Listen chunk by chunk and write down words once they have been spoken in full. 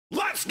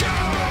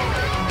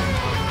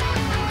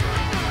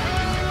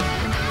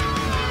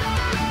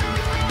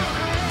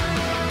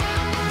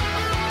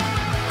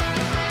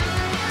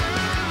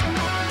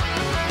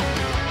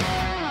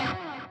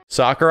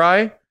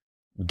Sakurai,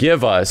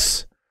 give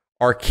us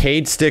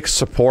arcade stick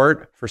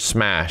support for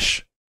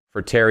Smash,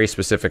 for Terry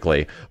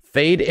specifically.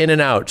 Fade in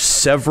and out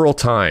several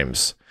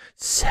times.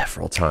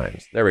 Several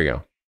times. There we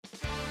go.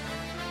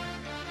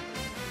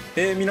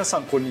 Hello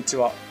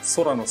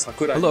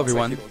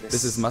everyone,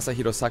 this is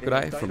Masahiro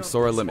Sakurai from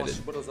Sora Limited.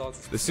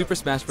 The Super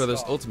Smash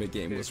Bros. Ultimate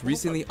game was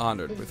recently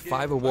honored with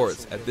 5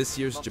 awards at this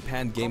year's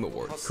Japan Game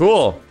Awards.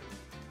 Cool.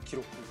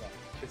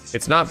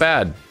 It's not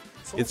bad.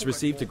 It's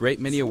received a great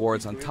many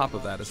awards on top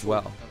of that as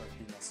well.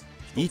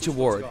 Each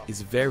award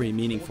is very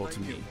meaningful to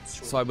me,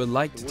 so I would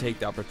like to take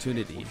the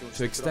opportunity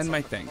to extend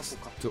my thanks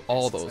to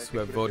all those who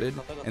have voted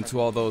and to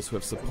all those who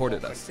have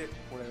supported us.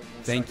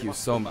 Thank you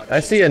so much.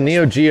 I see a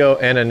Neo Geo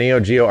and a Neo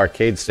Geo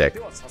arcade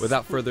stick.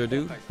 Without further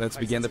ado, let's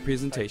begin the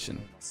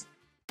presentation.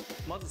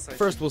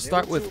 First, we'll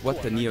start with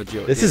what the Neo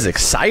Geo This is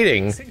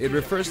exciting. It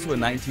refers to a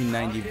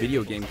 1990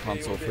 video game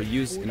console for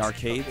use in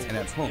arcades and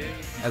at home,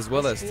 as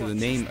well as to the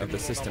name of the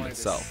system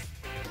itself.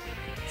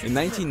 In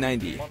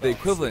 1990, the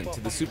equivalent to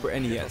the Super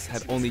NES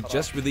had only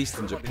just released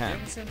in Japan,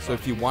 so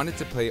if you wanted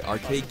to play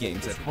arcade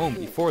games at home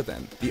before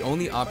then, the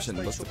only option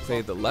was to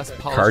play the less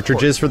polished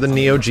Cartridges for the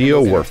Neo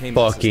Geo were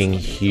fucking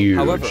huge.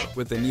 However,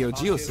 with the Neo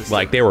Geo system,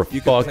 like they were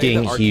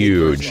fucking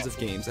huge. Of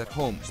games at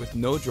home with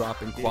no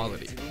drop in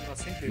quality.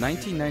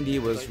 1990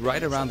 was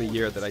right around the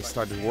year that I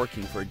started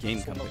working for a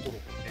game company.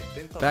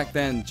 Back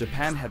then,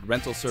 Japan had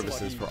rental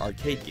services for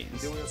arcade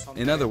games.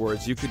 In other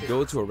words, you could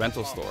go to a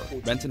rental store,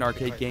 rent an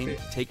arcade game,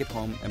 take it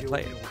home, and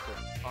play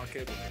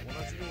it.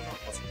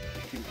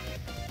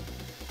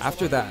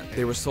 After that,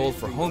 they were sold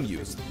for home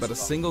use, but a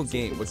single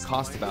game would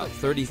cost about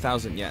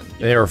 30,000 yen.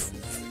 They were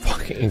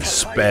fucking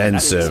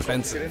expensive.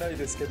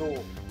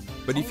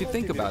 But if you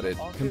think about it,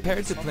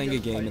 compared to playing a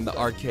game in the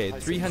arcade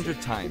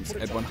 300 times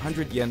at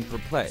 100 yen per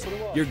play,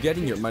 you're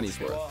getting your money's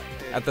worth.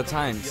 At the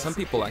time, some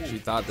people actually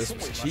thought this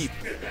was cheap.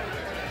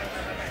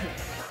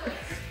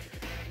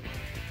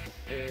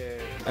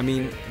 I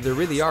mean, there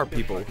really are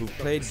people who've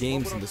played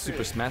games in the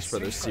Super Smash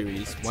Bros.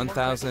 Series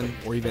 1,000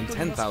 or even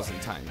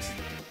 10,000 times.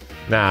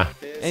 Nah.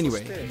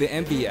 Anyway, the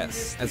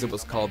MBS, as it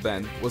was called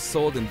then, was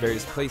sold in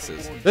various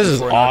places. This is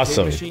for an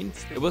awesome. arcade machine,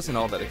 it wasn't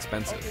all that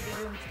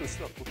expensive.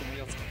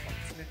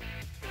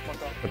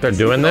 But they're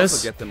doing You could this?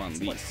 also get them on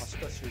lease.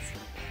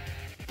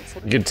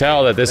 You can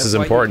tell that this That's is why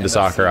you important to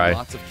end up seeing Sakurai.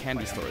 Lots of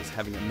candy stores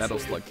having a Metal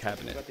Slug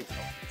cabinet.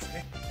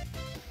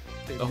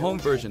 The home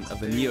version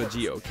of the Neo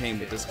Geo came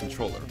with this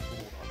controller.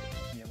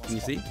 Can you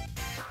see?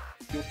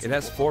 It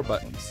has 4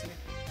 buttons.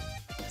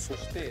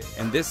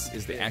 And this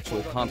is the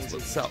actual console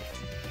itself.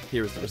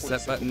 Here is the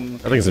reset button. I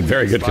think it's in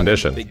very good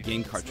condition. Big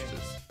game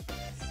cartridges.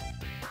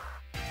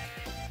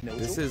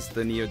 This is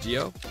the Neo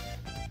Geo.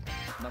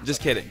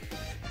 Just kidding.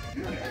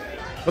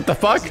 What the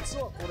fuck?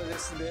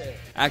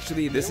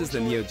 Actually, this is the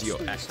Neo Geo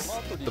X,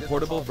 the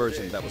portable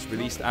version that was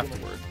released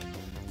afterward.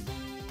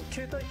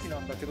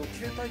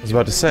 I was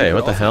about to say,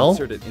 what the hell?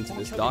 Insert it into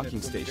this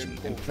docking station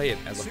and play it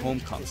as a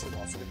home console.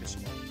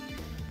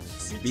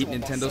 Beat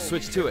Nintendo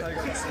Switch to it.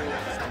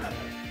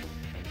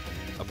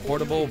 A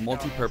portable,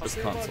 multi-purpose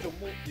console.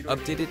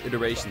 Updated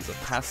iterations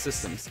of past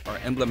systems are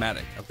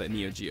emblematic of the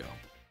Neo Geo.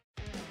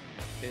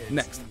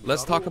 Next,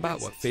 let's talk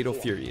about what Fatal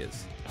Fury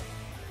is.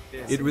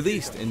 It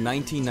released in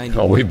 1990.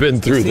 Oh, we've been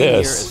through the same year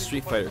this. as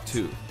Street Fighter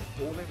 2,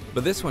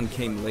 but this one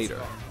came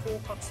later.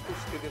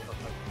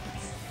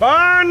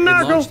 Burn It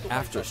knuckle! launched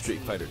after Street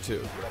Fighter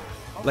 2.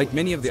 Like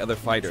many of the other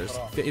fighters,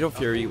 Fatal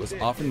Fury was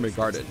often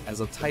regarded as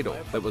a title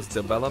that was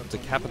developed to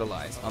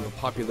capitalize on the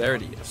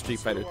popularity of Street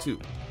Fighter 2,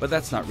 but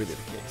that's not really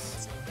the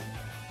case.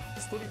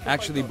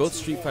 Actually, both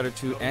Street Fighter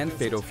 2 and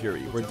Fatal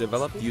Fury were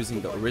developed using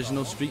the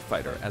original Street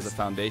Fighter as a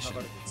foundation.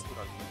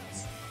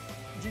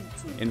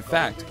 In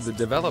fact, the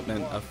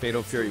development of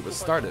Fatal Fury was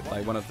started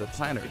by one of the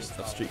planners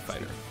of Street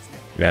Fighter.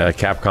 Yeah, the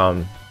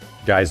Capcom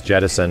guys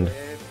jettisoned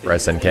for I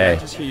SNK.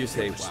 just hear you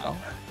say, wow.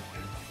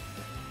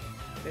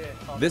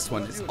 This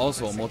one is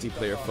also a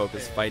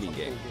multiplayer-focused fighting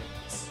game.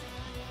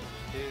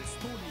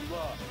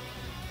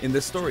 In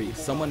the story,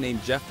 someone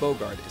named Jeff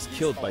Bogard is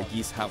killed by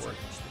Geese Howard.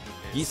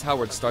 Geese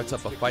Howard starts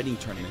up a fighting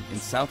tournament in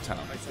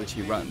Southtown, which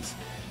he runs.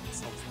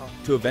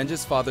 To avenge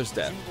his father's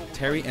death,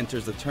 Terry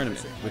enters the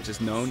tournament, which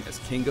is known as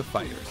King of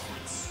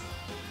Fighters.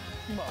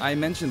 I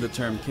mentioned the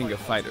term King of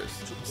Fighters,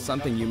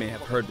 something you may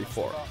have heard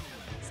before.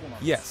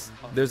 Yes,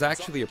 there's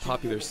actually a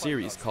popular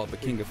series called The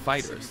King of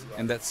Fighters,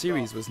 and that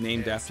series was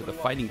named after the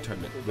fighting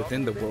tournament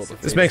within the world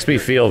of This makes me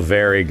feel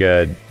very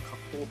good.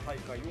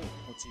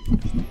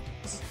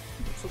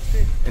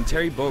 And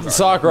Terry Bogard,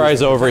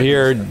 Sakurai's over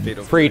here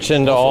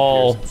preaching to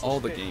all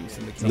the games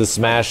in the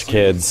Smash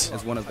kids,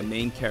 as one of the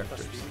main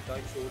characters.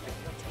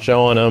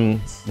 showing them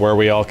where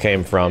we all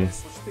came from.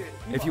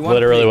 If you want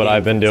Literally to play what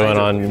I've games been doing either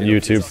on the Fatal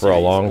YouTube Fury for a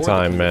series long or the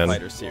time, King of man.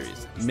 Fighter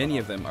series, many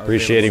of them are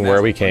Appreciating available where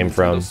now we on came Nintendo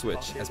from.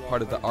 Switch as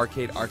part of the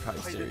Arcade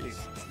Archive series.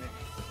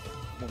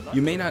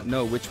 You may not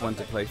know which one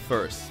to play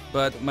first,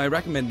 but my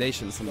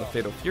recommendation from the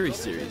Fatal Fury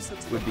series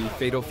would be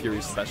Fatal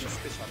Fury Special.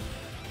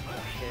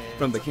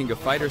 From the King of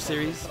Fighters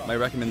series, my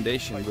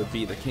recommendation would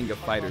be the King of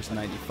Fighters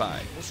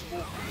 95.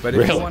 But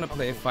if Really? you want to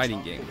play a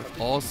fighting game with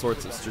all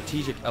sorts of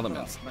strategic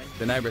elements,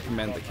 then I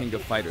recommend the King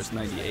of Fighters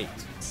 98.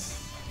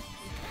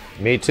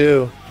 Me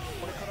too.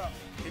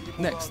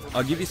 Next,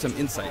 I'll give you some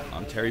insight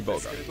on Terry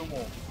Bogard.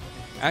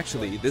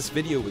 Actually, this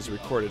video was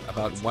recorded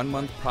about 1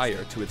 month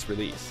prior to its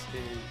release.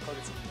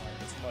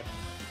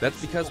 That's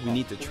because we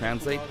need to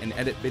translate and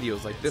edit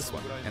videos like this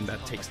one, and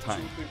that takes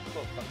time.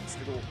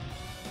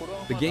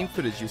 The game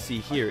footage you see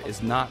here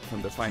is not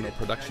from the final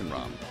production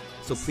ROM,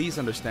 so please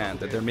understand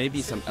that there may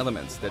be some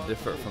elements that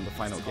differ from the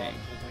final game.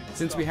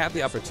 Since we have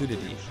the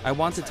opportunity, I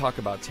want to talk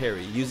about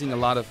Terry using a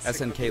lot of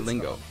SNK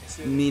lingo,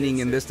 meaning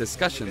in this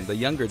discussion the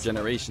younger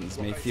generations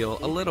may feel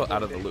a little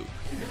out of the loop.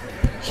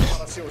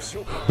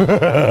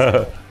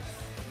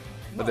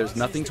 But there's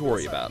nothing to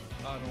worry about.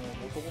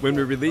 When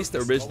we released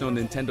the original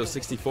Nintendo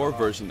 64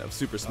 version of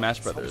Super Smash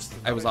Bros.,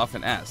 I was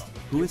often asked,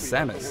 who is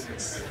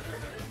Samus?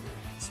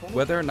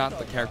 Whether or not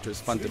the character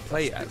is fun to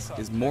play as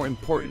is more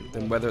important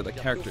than whether the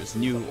character is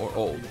new or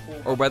old,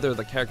 or whether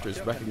the character is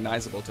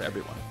recognizable to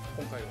everyone.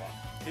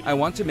 I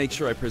want to make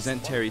sure I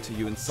present Terry to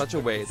you in such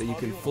a way that you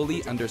can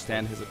fully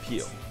understand his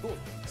appeal.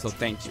 So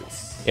thank you.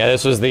 Yeah,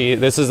 this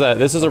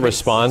is a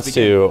response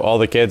to all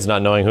the kids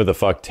not knowing who the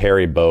fuck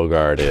Terry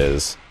Bogard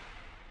is.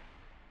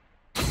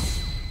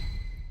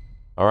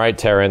 All right,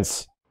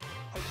 Terrence.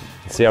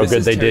 Let's see how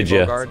good they did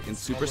you. Bogard in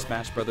Super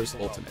Smash Bros.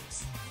 Ultimate.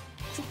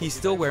 He's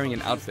still wearing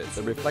an outfit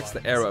that reflects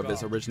the era of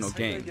his original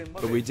game,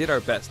 but we did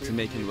our best to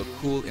make him look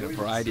cool in a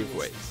variety of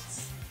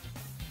ways.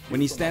 When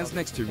he stands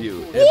next to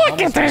Ryu,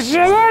 look at this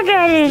shit! Look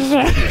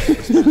at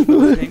this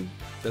shit!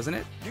 Doesn't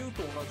it?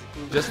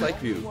 Just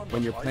like Ryu,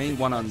 when you're playing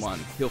one-on-one,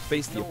 he'll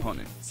face the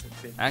opponent.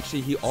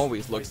 Actually, he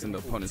always looks in the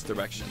opponent's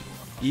direction.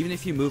 Even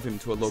if you move him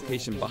to a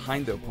location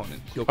behind the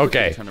opponent, he'll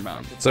quickly turn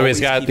around. So he's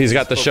got the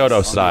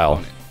Shoto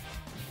style.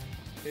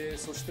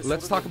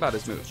 Let's talk about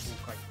his moves.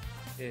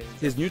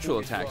 His neutral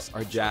attacks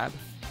are jab,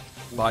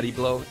 body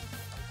blow,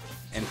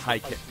 and high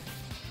kick.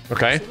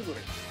 Okay.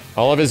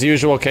 All of his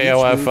usual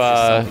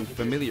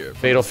KOF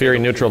Fatal Fury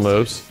neutral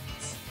moves.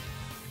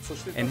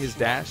 And his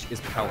dash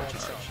is power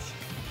charge.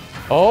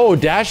 Oh,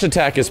 dash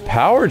attack is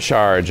power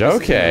charge.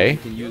 Okay. You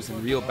can use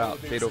in Real Bout,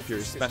 Fatal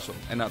Fury Special,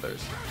 and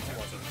others.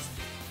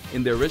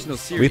 In the original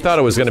series, We thought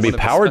it was going to be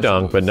power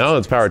dunk, but no,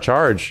 it's power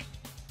charge.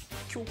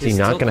 Is he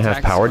not going to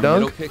have power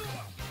dunk? Kick,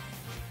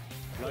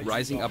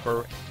 rising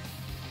upper,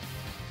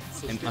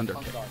 and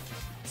underkick.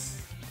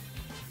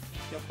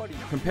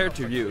 Compared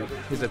to Ryu,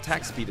 his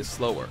attack speed is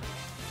slower.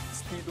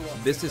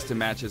 This is to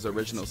match his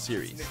original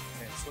series.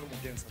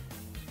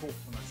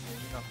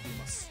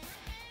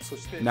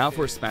 Now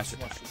for smash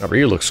attacks. Oh,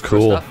 Ryu looks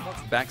cool. First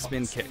up,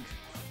 backspin kick.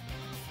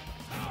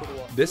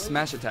 This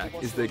smash attack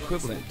is the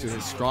equivalent to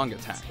his strong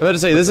attack. I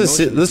was about to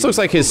say, this looks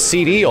like his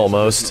CD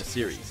almost.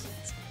 Series.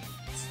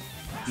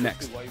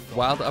 Next,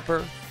 wild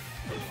upper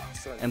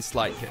and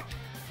slide kick.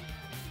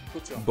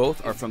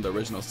 Both are from the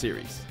original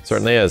series.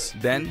 Certainly is.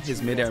 Then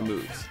his midair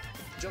moves.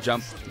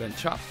 Jump, then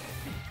chop.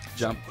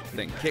 Jump,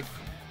 then kick.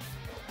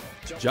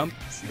 Jump,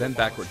 then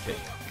backward kick.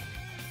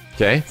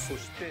 Okay.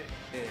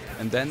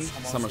 And then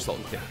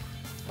somersault kick.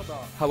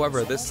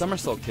 However, this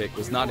somersault kick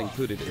was not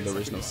included in the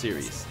original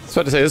series. I was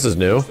about to say, this is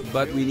new.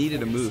 But we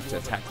needed a move to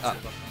attack up.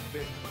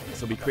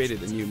 So we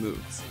created a new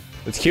move.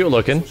 It's cute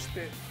looking.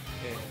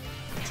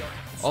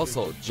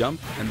 Also, jump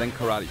and then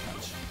karate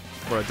punch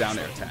for a down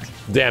air attack.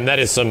 Damn, that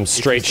is some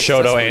straight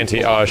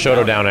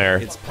Shoto down air.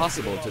 It's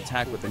possible to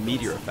attack with a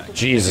meteor effect.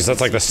 Jesus, that's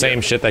like the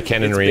same shit that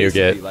Ken and Ryu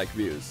get. Like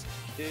Ryu's.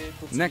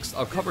 Next,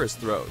 I'll cover his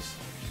throws.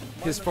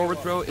 His forward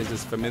throw is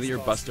his familiar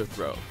buster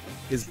throw.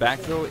 His back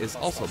throw is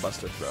also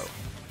buster throw.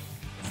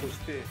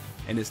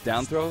 And his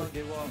down throw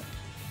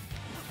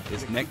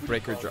is neck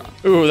breaker drop.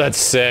 Ooh, that's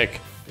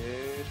sick.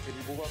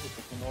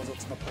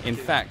 In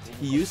fact,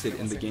 he used it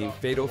in the game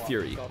Fatal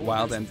Fury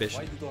Wild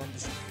Ambition.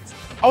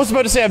 I was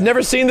about to say, I've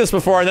never seen this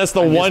before, and that's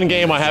the one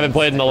game I haven't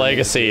played in the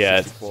Legacy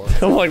yet.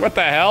 I'm like, what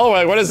the hell?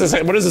 What is this?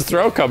 Where does this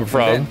throw come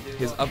from?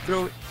 His up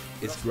throw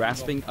is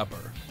grasping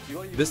upper.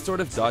 This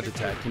sort of dodge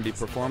attack can be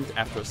performed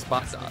after a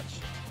spot dodge.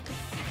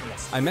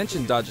 I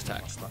mentioned dodge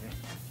attack,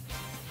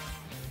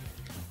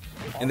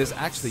 and this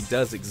actually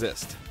does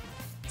exist.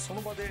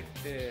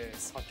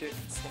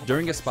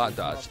 During a spot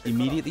dodge,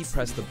 immediately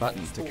press the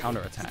button to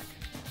counterattack.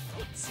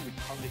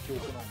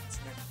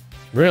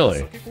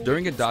 Really?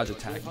 During a dodge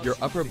attack, your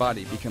upper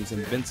body becomes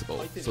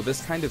invincible, so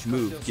this kind of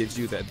move gives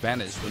you the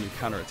advantage when you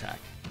counterattack.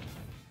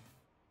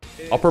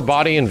 Upper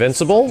body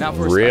invincible?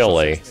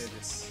 Really?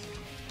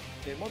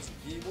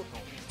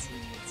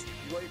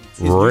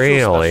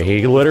 Really?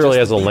 He literally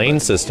has a lane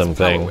system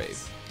thing.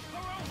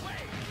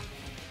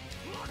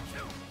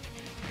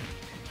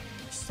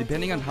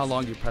 Depending on how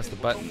long you press the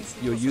button,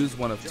 you'll use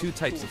one of two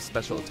types of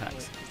special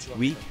attacks,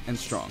 weak and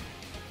strong.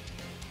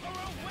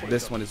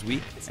 This one is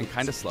weak and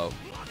kind of slow,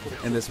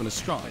 and this one is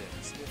strong.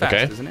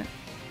 Fast, isn't it?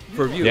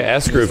 For Ryu, yeah,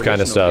 S-groove kind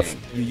of stuff.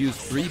 You use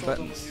 3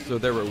 buttons, so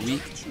there were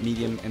weak,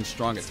 medium, and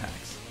strong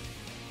attacks.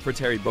 For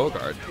Terry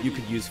Bogard, you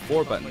could use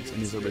 4 buttons in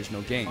his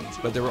original game,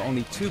 but there were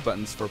only 2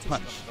 buttons for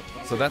punch,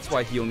 so that's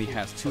why he only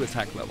has 2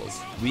 attack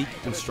levels, weak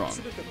and strong.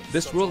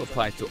 This rule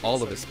applies to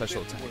all of his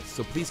special attacks,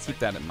 so please keep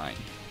that in mind.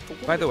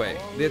 By the way,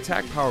 the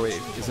attack Power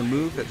Wave is a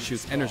move that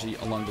shoots energy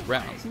along the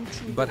ground,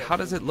 but how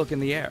does it look in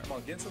the air?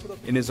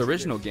 In his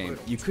original game,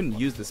 you couldn't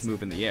use this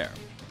move in the air.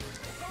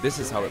 This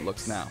is how it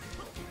looks now.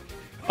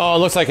 Oh, it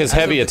looks like his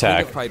heavy attack.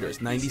 King of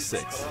Fighters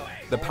 96,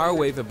 the Power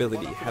Wave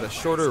ability had a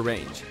shorter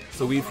range,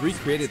 so we've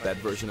recreated that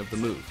version of the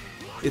move.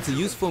 It's a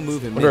useful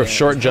move in I wonder if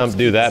short jump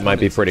do that might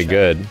be pretty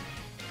good.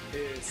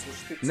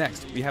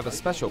 Next, we have a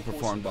special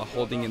performed while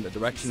holding in the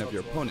direction of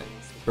your opponent,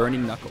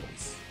 Burning Knuckle.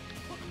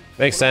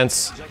 Makes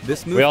sense.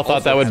 This move We all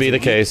thought that would be the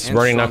case.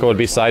 Burning Knuckle would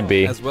be side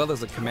B. As well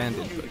as a command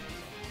input.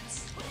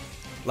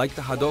 Like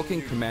the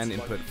Hadouken command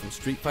input from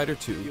Street Fighter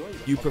 2,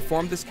 you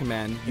perform this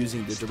command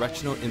using the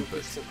directional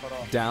inputs,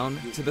 down,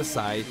 to the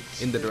side,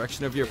 in the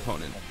direction of your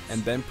opponent,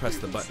 and then press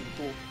the button.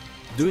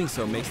 Doing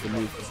so makes the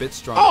move a bit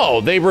stronger.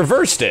 Oh, they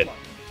reversed it!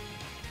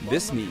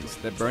 This means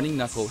that Burning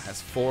Knuckle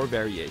has 4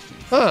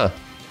 variations. Huh.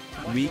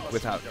 Weak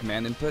without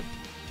command input,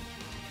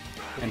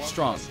 and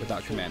strong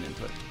without command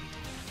input.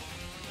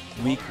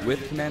 Weak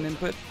with command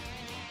input,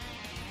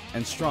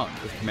 and strong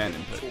with command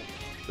input.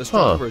 The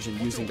strong version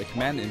using the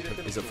command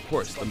input is of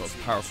course the most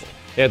powerful.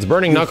 Yeah, it's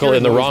Burning Knuckle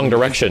in the wrong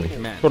direction.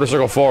 Quarter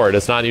circle forward,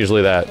 it's not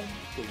usually that.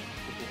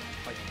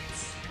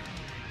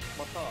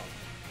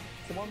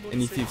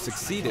 And if you've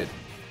succeeded,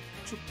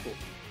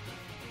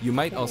 you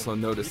might also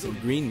notice some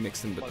green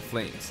mixed in with the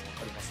flames.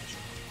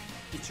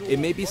 It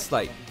may be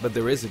slight, but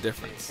there is a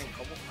difference.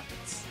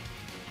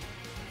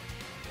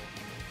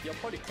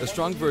 The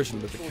strong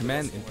version with the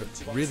command input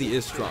really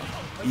is strong,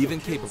 even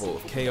capable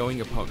of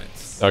KOing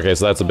opponents. Okay,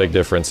 so that's a big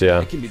difference,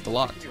 yeah. It can be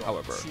blocked,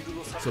 however,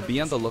 so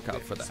be on the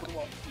lookout for that.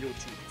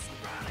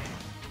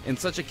 In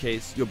such a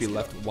case, you'll be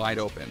left wide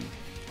open.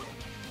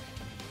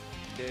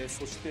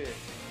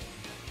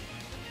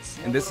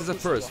 And this is a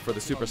first for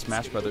the Super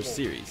Smash Bros.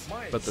 Series,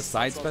 but the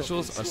side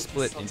specials are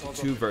split into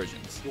 2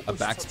 versions, a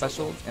back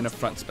special and a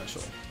front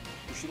special.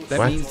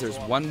 That means there's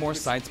one more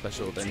side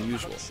special than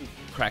usual,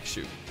 Crack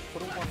Shoot.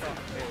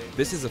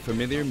 This is a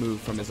familiar move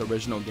from his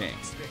original game.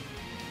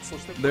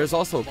 There's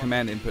also a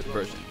command input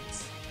version.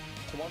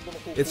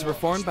 It's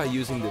performed by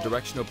using the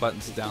directional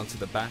buttons down to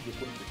the back,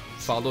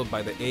 followed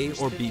by the A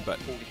or B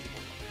button.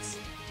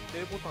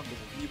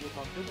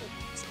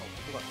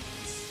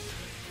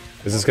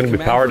 Is this going to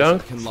be Power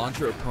Dunk? Can launch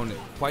your opponent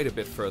quite a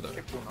bit further.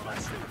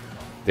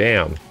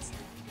 Damn.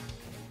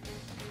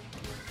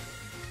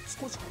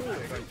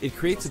 It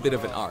creates a bit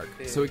of an arc,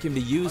 so it can be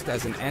used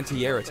as an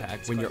anti-air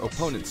attack when your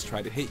opponents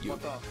try to hit you.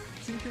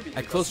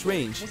 At close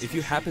range, if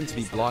you happen to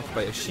be blocked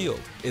by a shield,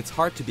 it's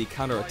hard to be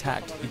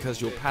counter-attacked because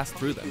you'll pass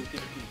through them.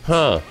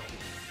 Huh.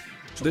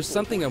 There's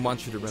something I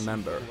want you to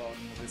remember.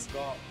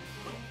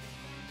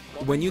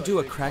 When you do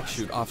a crack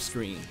shoot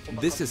off-screen,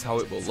 this is how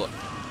it will look.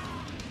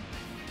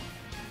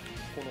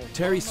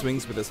 Terry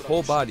swings with his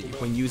whole body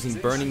when using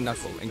Burning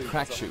Knuckle and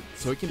Crack Shoot,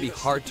 so it can be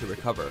hard to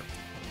recover.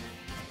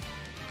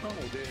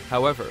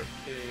 However,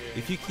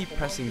 if you keep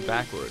pressing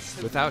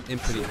backwards without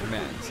inputting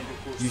commands,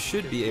 you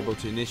should be able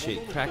to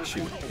initiate Crack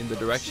Shoot in the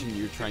direction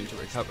you're trying to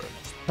recover.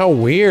 How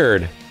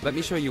weird. Let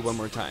me show you one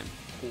more time.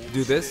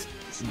 Do this,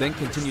 then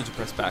continue to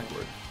press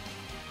backward.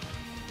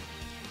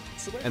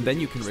 And then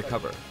you can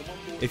recover.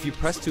 If you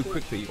press too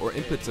quickly or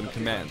input some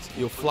commands,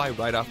 you'll fly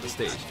right off the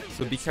stage,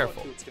 so be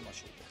careful.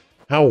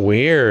 How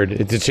weird.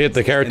 It's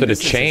the character to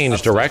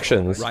change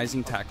directions.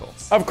 Rising Tackle.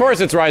 Of course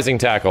it's Rising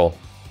Tackle.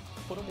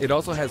 It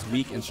also has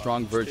weak and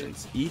strong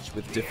versions, each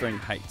with differing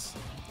heights.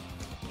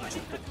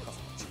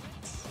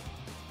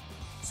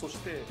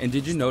 And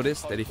did you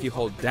notice that if you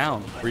hold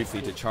down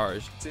briefly to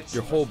charge,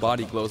 your whole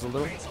body glows a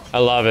little? I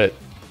love it.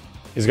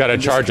 He's got a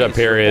charge up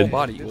period. Your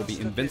whole body will be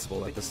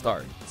invincible at the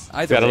start.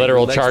 Either got a way,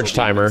 literal your legs charge will be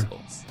timer.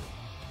 invincible.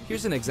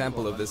 Here's an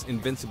example of this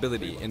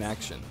invincibility in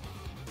action.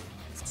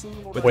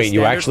 With Wait, the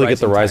you standard actually get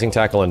the Rising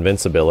Tackle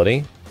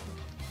invincibility?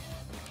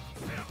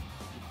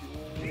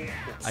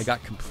 I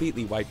got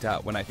completely wiped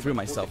out when I threw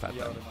myself at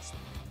them.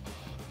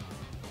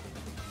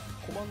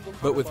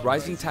 But with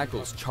Rising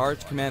Tackle's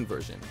charge command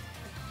version,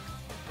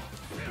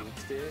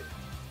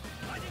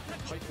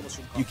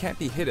 you can't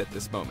be hit at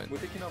this moment,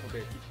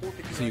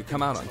 so you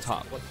come out on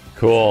top.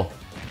 Cool.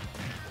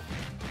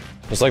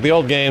 Just like the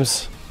old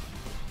games.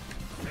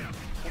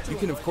 You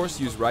can of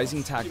course use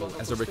Rising Tackle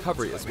as a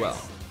recovery as well.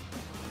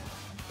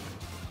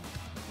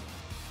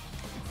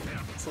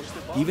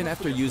 Even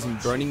after using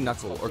Burning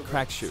Knuckle or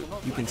Crack Shoot,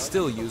 you can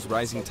still use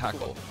Rising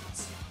Tackle.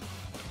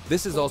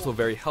 This is also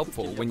very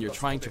helpful when you're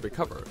trying to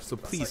recover, so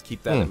please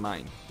keep that in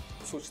mind.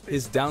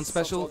 His down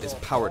special is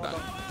Power Dunk.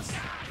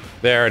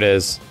 There it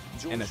is.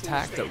 An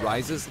attack that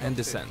rises and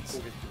descends.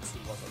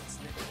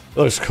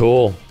 Looks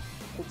cool.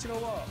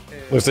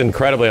 Looks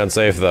incredibly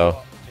unsafe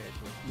though.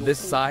 This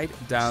side,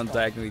 down,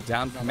 diagonally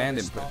down command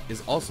input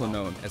is also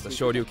known as the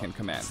Shoryuken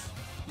command.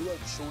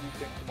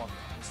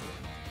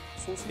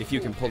 If you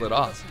can pull it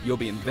off, you'll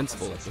be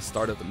invincible at the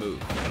start of the move.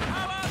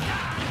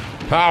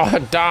 Power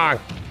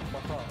Dunk!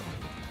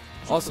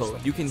 Also,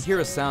 you can hear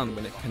a sound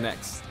when it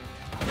connects,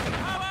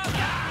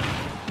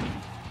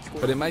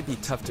 but it might be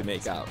tough to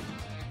make out.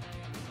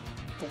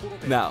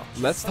 Now,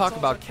 let's talk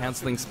about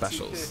canceling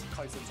specials.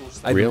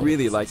 I'd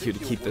really like you to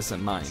keep this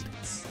in mind.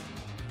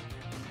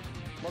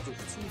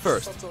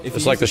 First, if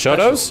Just you like use the a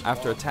special Shotos?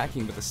 after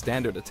attacking with a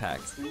standard attack,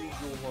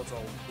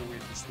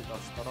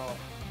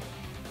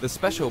 the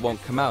special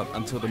won't come out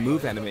until the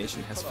move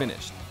animation has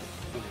finished.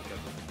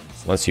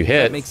 Unless you That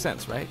hit. makes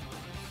sense, right?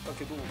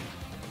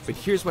 But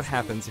here's what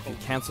happens if you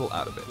cancel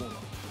out of it.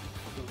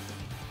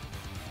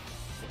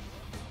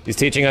 He's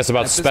teaching us about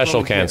At this special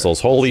moment here, cancels.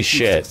 Holy if you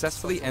shit.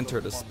 successfully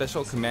entered a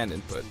special command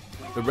input,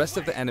 the rest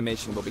of the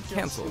animation will be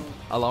cancelled,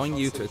 allowing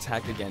you to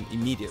attack again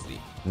immediately.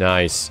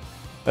 Nice.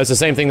 That's the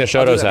same thing the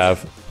I'll do Shotos that.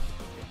 have.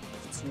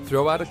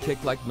 Throw out a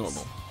kick like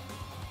normal.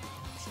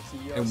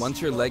 And once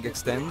your leg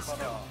extends,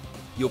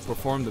 you'll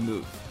perform the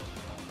move.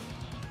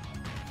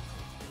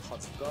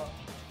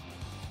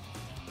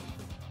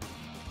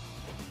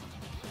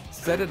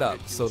 Set it up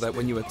so that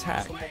when you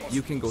attack,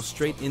 you can go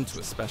straight into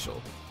a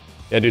special.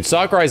 Yeah, dude,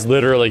 Sakurai's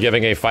literally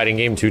giving a fighting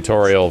game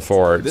tutorial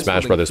for This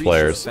Smash will Brothers increase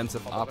your players.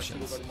 offensive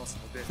options.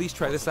 Please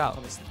try this out.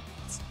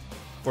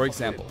 For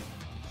example,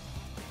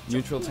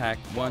 neutral attack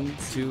 1,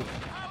 2,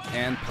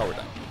 and power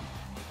down.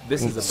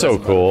 This is a So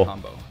best cool.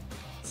 combo.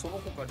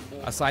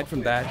 Aside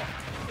from that,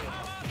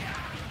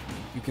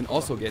 you can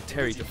also get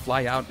Terry to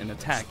fly out and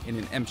attack in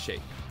an M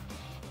shape.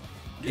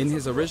 In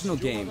his original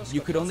game, you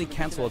could only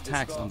cancel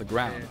attacks on the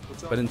ground,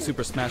 but in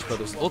Super Smash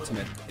Bros.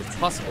 Ultimate, it's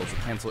possible to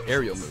cancel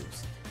aerial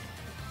moves.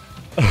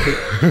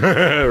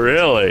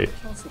 Really?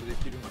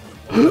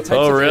 The types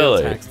Oh, of air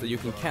really? attacks that you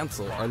can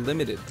cancel are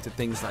limited to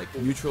things like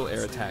neutral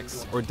air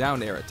attacks or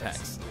down air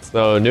attacks.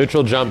 So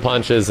neutral jump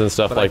punches and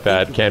stuff But I like think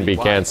that it can would be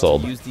wise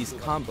canceled. to use these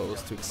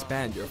combos to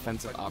expand your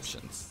offensive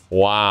options.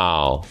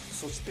 Wow.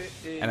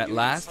 And at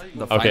last,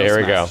 the final Okay, here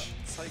we go.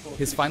 smash.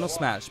 His final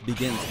smash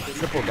begins with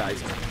triple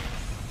geyser.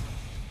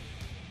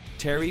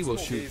 Terry will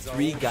shoot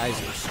 3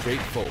 geysers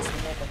straight forward.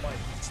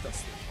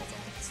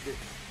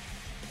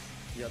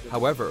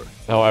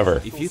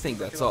 However, if you think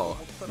that's all,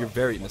 you're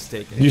very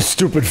mistaken. You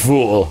stupid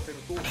fool.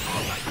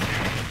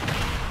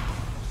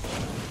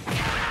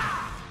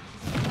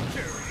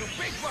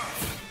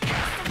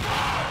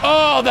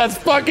 Oh, that's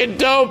fucking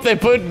dope. They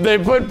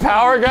put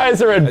Power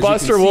Geyser and As you can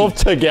Buster see- Wolf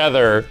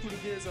together.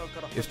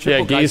 If triple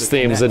Yeah, Geese geyser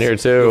theme's in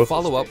connects, here too. you'll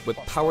follow up with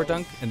Power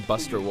Dunk and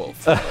Buster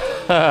Wolf.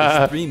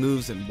 It's 3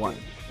 moves in 1.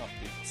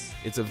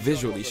 It's a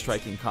visually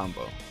striking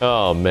combo.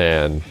 Oh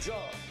man.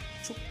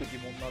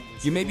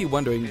 You may be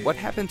wondering what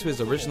happened to his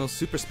original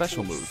super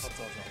special moves.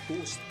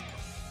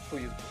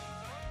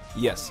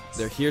 Yes,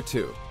 they're here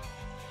too.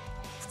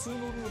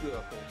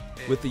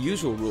 With the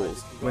usual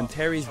rules, when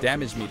Terry's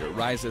damage meter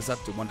rises up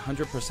to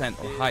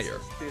 100% or higher,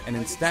 and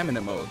in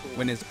stamina mode,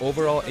 when his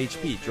overall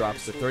HP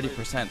drops to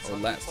 30% or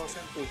less,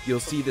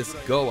 you'll see this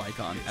go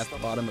icon at the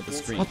bottom of the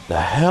screen. What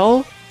the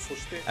hell?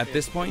 At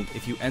this point,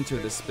 if you enter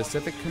this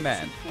specific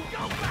command,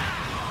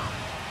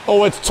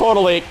 Oh, it's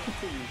totally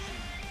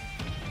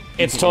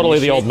you can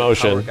the old initiate the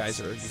motion. Power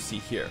Geyser you see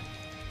here.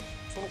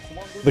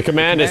 The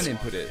command is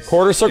input is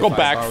quarter circle if I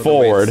back borrow the way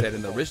it's forward, said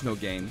in the original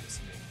game,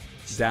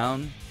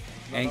 down,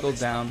 angle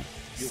down,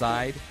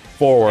 side,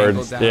 forward.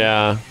 angle down,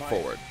 Yeah.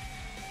 forward.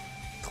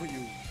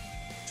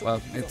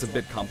 Well, it's a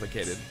bit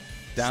complicated.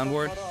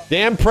 Downward,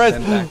 Damn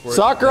Then backward,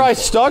 Sakurai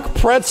then stuck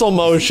pretzel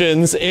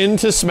motions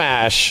into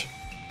Smash.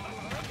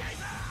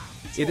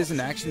 it is an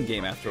action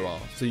game after all,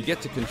 so you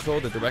get to control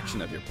the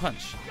direction of your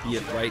punch, be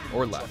it right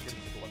or left.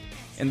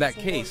 In that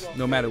case,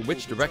 no matter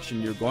which direction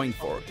you're going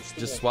for,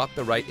 just swap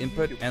the right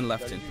input and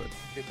left input.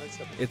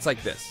 It's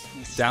like this: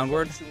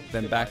 downward,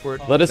 then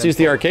backward. Let us then use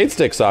the forward. arcade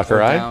stick, Or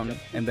Sakurai. down,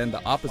 and then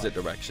the opposite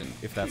direction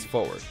if that's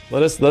forward.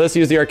 Let us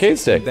use the arcade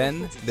stick.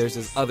 Then there's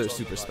his other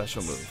super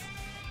special move,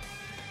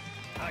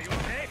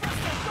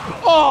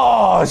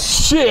 Oh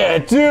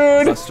shit,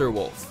 dude! Buster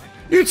Wolf.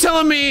 You're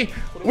telling me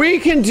we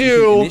can You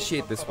do?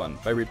 initiate this one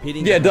by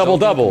repeating Yeah, the double resulting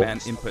double.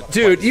 command input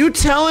Dude, twice. you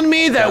telling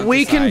me that Down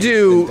we to can side,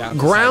 do then down to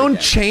ground side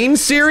again. chain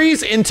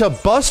series into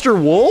Buster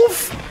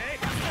Wolf?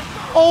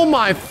 Oh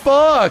my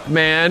fuck,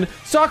 man.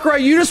 Sakurai,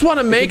 you just want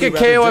to make be a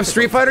rather KOF difficult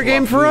Street to Fighter pull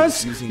game off for moves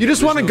us? using You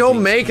just the want to original go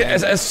game's make a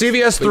command inputs.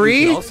 CVS But you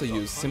 3? can also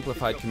use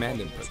simplified command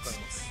inputs.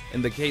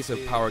 In the case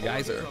of Power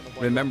Geyser,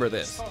 remember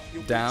this: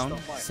 down,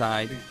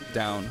 side,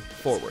 down,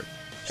 forward.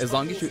 As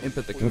long as you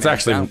input the command It's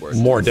actually downward,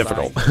 more then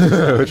difficult,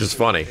 side, which is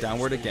funny.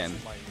 downward again,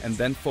 and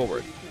then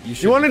forward.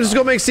 You want to just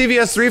go make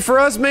CVS 3 for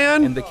us, In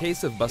man? the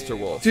case of Buster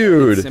Wolf,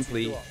 Dude. it's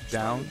simply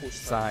down,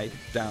 side,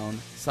 down,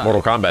 side.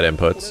 Mortal Kombat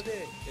inputs.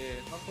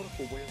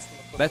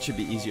 That should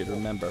be easier to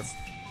remember.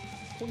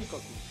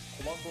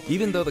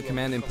 Even though the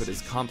command input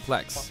is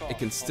complex, it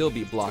can still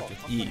be blocked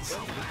with ease.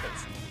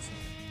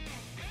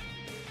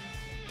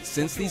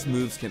 Since these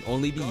moves can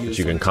only be used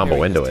you can when combo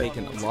Terry into has it.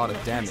 taken a lot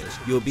of damage,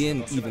 you'll be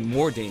in even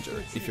more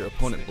danger if your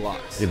opponent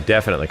blocks. You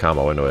definitely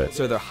combo into it.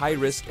 So they're high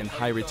risk and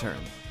high return.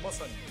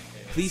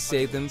 Please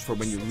save them for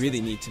when you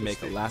really need to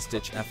make a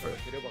last-ditch effort.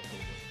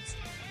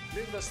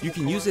 You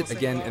can use it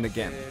again and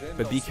again,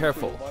 but be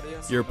careful.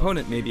 Your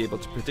opponent may be able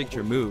to predict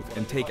your move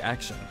and take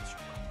action.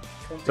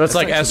 So it's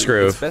like Essentially,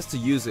 S-Groove. It's best to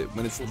use it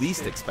when it's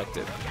least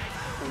expected.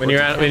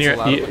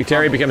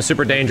 Terry becomes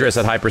super dangerous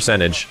at high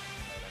percentage.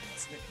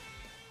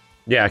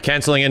 Yeah,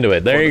 canceling into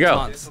it. There For you the go.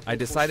 taunts, I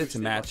decided to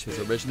match his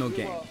original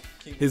game.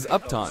 His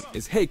up taunt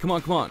is "Hey, come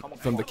on,"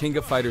 from the King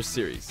of Fighters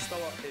series.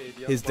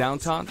 His down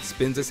taunt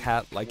spins his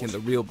hat like in the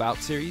Real Bout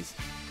series.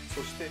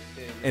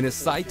 And his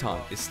side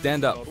taunt is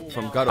 "Stand Up"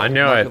 from Garo, I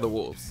know Mark it. of the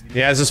Wolves. He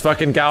has his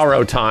fucking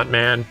Gauro taunt,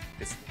 man.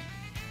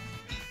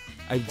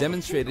 I've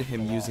demonstrated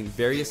him using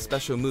various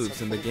special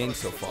moves in the game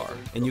so far,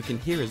 and you can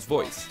hear his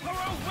voice.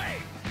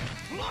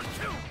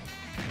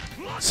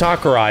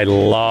 Sakurai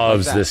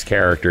loves Like that. this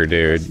character,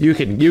 dude. You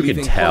can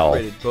We've tell.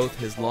 incorporated both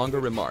his longer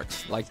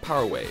remarks, like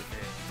Power Wave,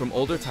 from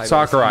older titles.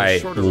 Sakurai and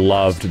his shorter remarks,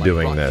 loved like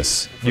doing Rocky,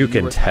 this. from You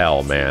can newer tell,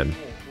 titles. man.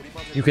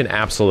 You can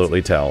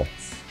absolutely tell.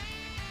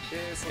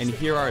 And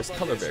here are his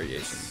color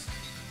variations.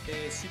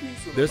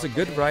 There's a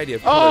good variety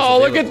of Oh, colors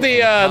look at available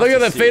the from look at the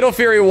classic Fatal series.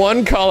 Fury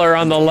 1 color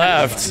on the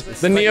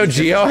left. The Neo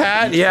Geo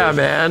hat? Yeah,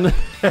 man.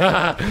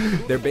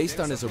 They're based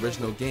on his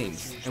original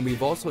games, and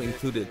we've also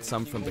included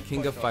some from the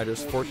King of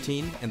Fighters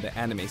 14 and the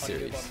anime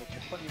series.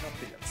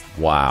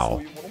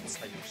 Wow.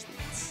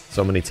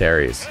 So many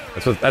Terrys.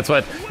 That's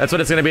what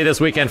it's gonna be this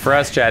weekend for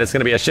us, Chad. It's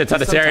gonna be a shit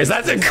ton of Terrys.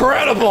 That's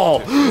incredible!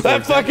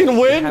 That fucking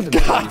wind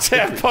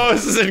goddamn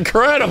pose is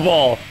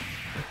incredible!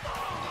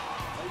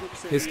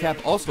 His cap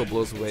also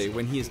blows away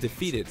when he is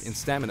defeated in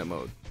stamina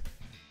mode.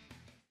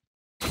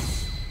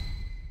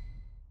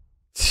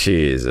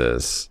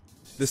 Jesus.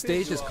 The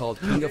stage is called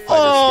King of Fighters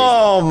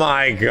Oh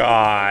my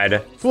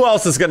god. Who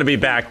else is gonna be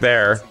back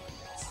there?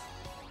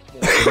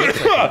 Stadium. It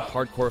looks like a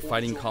hardcore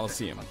fighting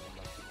coliseum.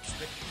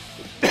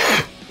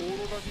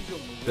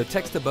 The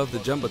text above the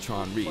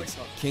Jumbotron reads,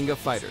 King of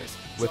Fighters,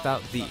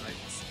 without the.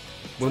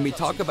 When we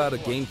talk about a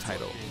game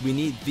title, we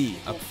need the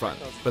up front,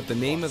 but the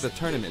name of the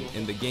tournament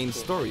in the game's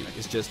story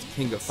is just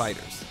King of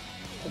Fighters.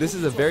 This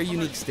is a very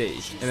unique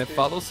stage, and it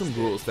follows some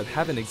rules that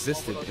haven't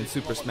existed in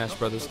Super Smash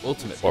Bros.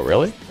 Ultimate. What,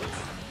 really?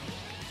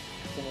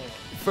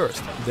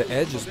 First, the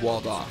edge is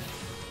walled off.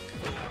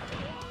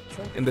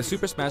 In the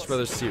Super Smash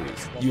Bros.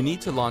 Series, you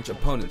need to launch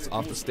opponents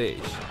off the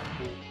stage.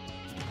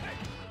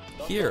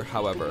 Here,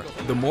 however,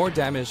 the more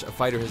damage a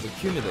fighter has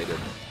accumulated,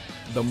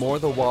 the more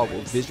the wall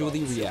will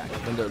visually react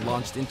when they're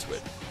launched into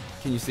it.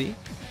 Can you see?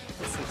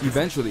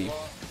 Eventually,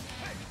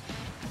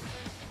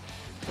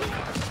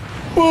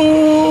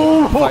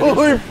 Boom! Fighters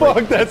Holy will fuck,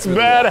 break that's through the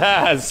wall.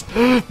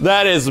 badass!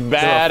 That is There are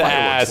fireworks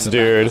badass, in the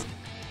dude. background.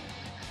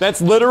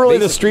 That's literally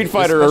the Basically, Street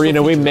Fighter this special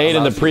arena we feature made in the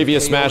allows you to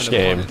previous KO Smash an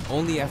game. opponent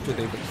only after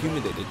they've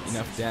accumulated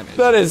enough damage.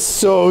 That is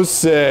so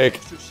sick.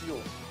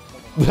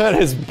 That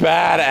is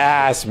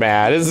badass,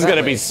 man. This is That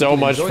gonna way, be you so can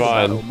much enjoy the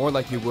battle fun. more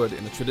like you would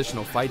in a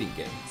traditional fighting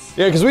game.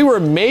 Yeah, because we were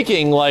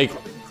making like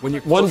When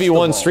you're close to the 1v1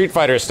 wall, Street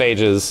Fighter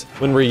stages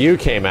when Ryu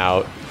came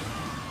out.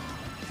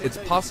 it's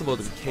possible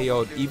to be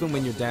KO'd even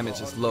when your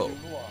damage is low.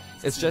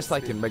 It's just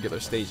like in regular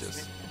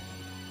stages.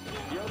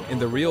 In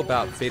the Real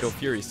Bout Fatal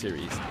Fury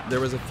series, there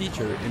was a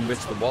feature in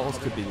which the walls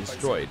could be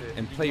destroyed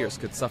and players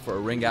could suffer a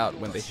ring out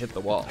when they hit the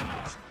wall.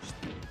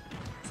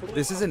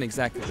 This isn't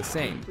exactly the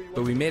same,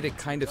 but we made it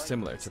kind of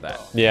similar to that.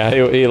 Yeah,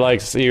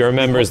 he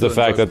remembers the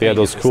fact that they had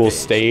those cool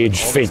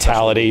stage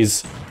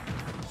fatalities.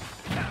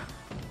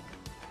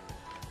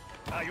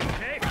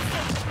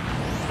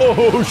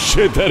 Oh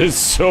shit, that is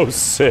so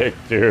sick,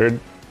 dude.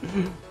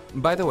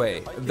 By the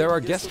way, there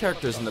are guest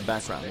characters in the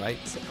background, right?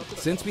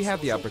 Since we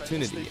have the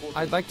opportunity,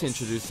 I'd like to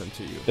introduce them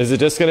to you. Is it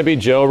just gonna be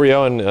Joe,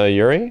 Ryo, and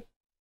Yuri?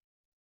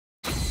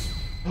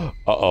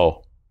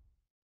 Uh-oh.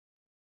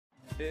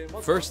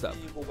 First up,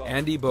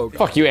 Andy Bogart.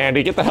 Fuck you,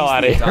 Andy. Get the hell He's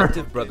out the of here.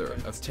 adopted brother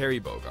of Terry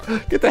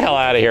Bogart. Get the hell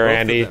out of here, Both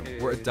Andy. of them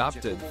were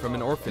adopted from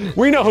an orphanage.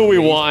 We know who we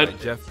raised want. by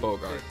Jeff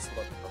Bogart.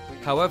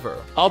 However,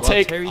 I'll while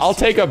take Terry's a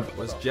teacher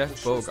was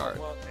Jeff Bogart.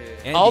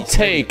 Andy I'll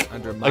studied take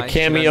under a Mike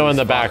cameo in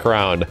the Shirley's father.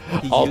 background.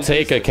 He I'll uses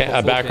take the a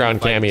Hoboken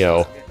background fighting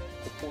cameo. style.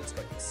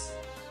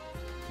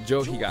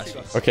 Joe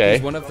Higashi. Okay.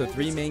 He's one of the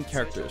three main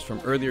characters from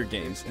earlier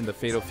games in the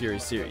Fatal Fury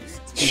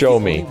series. He's Show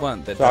the me. only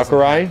one that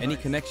Sakurai? doesn't have any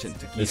connection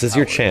to Geese This is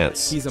your Howard.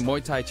 chance. He's a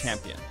Muay Thai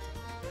champion.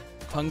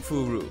 Kung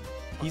Fu Ru.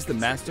 He's the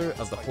master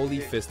of the Holy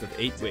Fist of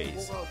 8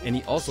 Ways, and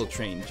he also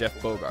trained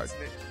Jeff Bogart.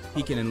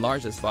 He can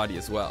enlarge his body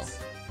as well.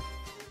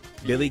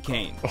 Billy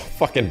Kane.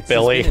 Fucking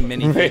Billy been in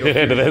many made Fatal it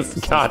into Fury this games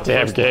since the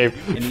goddamn first game.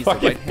 one, and he's the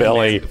Fucking right-hand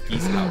Billy. man of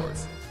Geese Howard.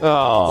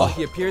 While Oh.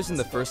 he appears in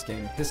the first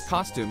game, his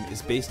costume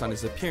is based on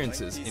his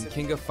appearances in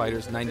King of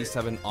Fighters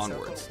 97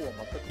 onwards.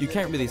 You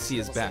can't really see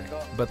his back,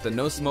 but the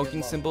no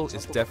smoking symbol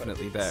is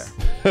definitely there.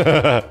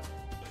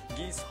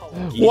 Geese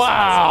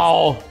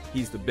Wow. Howard.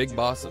 He's the big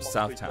boss of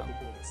Southtown.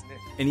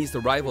 And he's the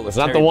rival of It's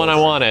not Terry the one I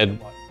Bogart.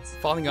 wanted.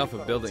 Falling off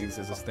of buildings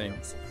is his thing.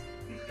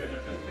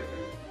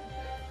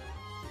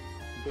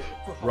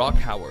 Rock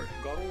Howard.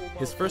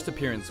 His first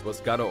appearance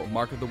was Garo,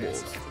 Mark of the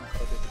Wolves.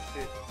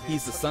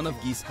 He's the son of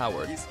Geese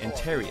Howard, and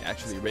Terry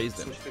actually raised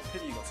him.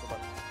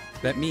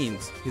 That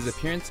means his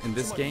appearance in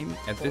this game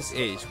at this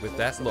age with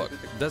that look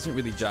doesn't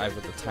really jive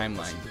with the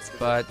timeline,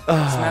 but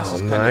Smash is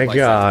kind my of like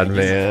god, that,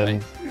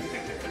 man.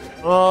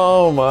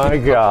 Oh my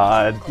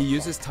god. He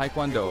uses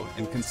Taekwondo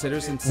and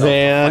considers himself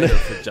Man. a fighter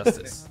for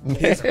justice.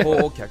 His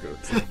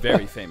Ho'okyaku is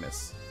very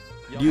famous.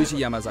 Ryuji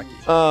Yamazaki.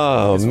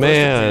 Oh His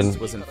man. first appearance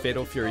was in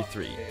Fatal Fury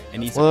 3,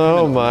 and he's a Oh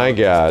criminal my known as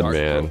god, Dark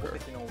man. Broker.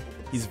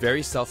 He's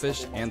very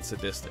selfish and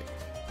sadistic.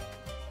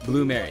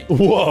 Blue Mary.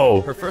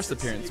 Whoa. Her first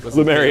appearance was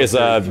Blue in Mary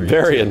Fatal is Fury 3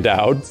 very too.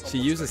 endowed. She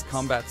uses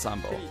combat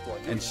sambo,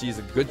 and she's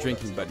a good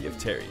drinking buddy of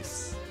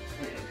Terry's.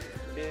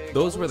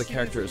 Those were the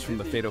characters from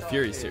the Fatal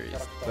Fury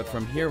series, but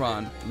from here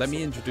on, let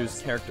me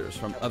introduce characters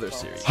from other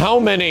series. How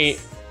many?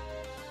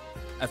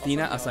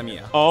 Athena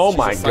Asamiya. Oh She's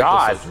my a Psycho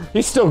god. Soldier.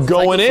 He's still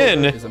going Psycho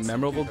Soldier in. is a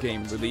memorable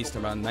game released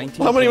around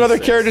 1926. How many other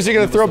characters are you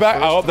gonna and was throw the back?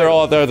 first Oh, they're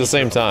all title out there at the to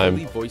same feature a time.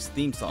 fully voiced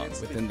theme song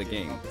within the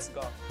game.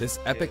 This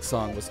epic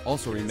song was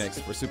also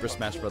remixed for Super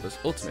Smash Bros.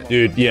 Ultimate.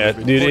 Dude, yeah, and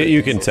was dude, recorded you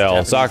in can both tell.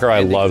 Japanese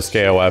Sakurai and loves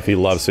English. KOF. He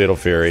loves Fatal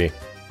Fury.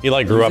 He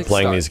like grew up Music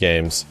playing start. these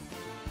games.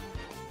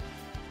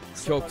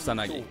 Kyo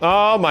Kusanagi.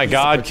 Oh my He's the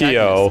god, protagonist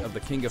Kyo. of the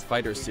King of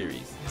Fighters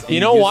series. You He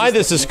know why uses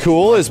this the is technique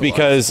cool of is martial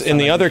because arts, in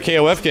the other Kusanagi.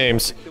 KOF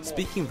games,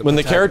 Speaking of the when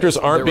the characters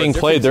protagonist, aren't there being are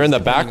played, they're in the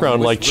differences depending on background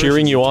which like cheering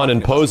version you you're on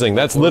and talking about, posing.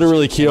 like That's literally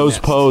Origin Kyo's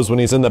and pose when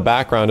he's in the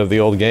background of the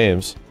old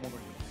games.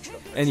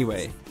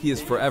 Anyway, he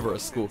is forever a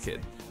school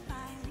kid.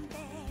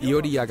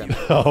 Iori Yagami.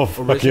 Oh,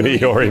 fucking Originally,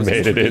 he Iori was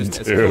made it in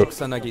introduced as too. Kyo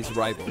Kusanagi's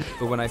rival,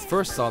 but when I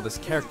first saw this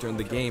character in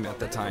the game at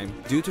the time,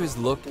 due to his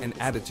look and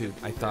attitude,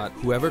 I thought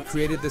whoever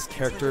created this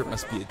character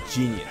must be a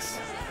genius.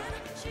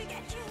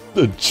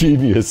 The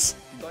genius.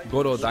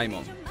 Goro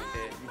Daimon.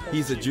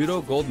 He's a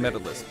judo gold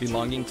medalist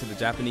belonging to the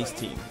Japanese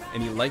team,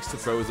 and he likes to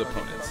throw his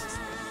opponents.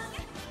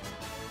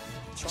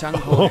 Chang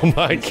Ho Oh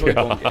my and Choi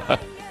god. Bonge.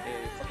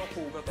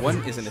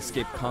 One is an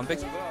escaped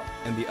convict,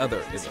 and the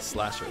other is a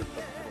slasher.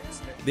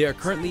 They are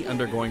currently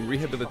undergoing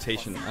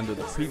rehabilitation under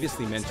the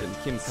previously mentioned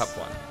Kim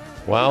Kapwan.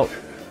 Well,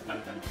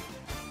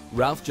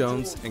 Ralph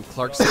Jones and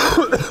Clark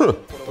Saber.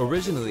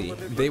 Originally,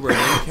 they were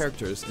main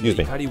characters in the Excuse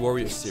me. Ikari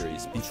Warriors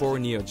series before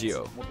Neo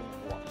Geo.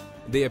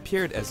 They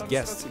appeared as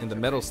guests in the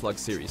Metal Slug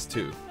series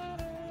too.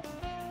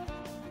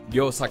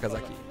 Ryo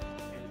Sakazaki,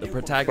 the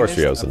protagonist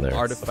Ryo's of in there.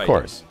 Art of Of Fighting.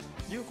 course.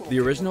 The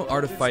original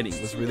Art of Fighting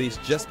was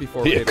released just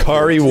before The Fatal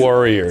Fury Ikari 2.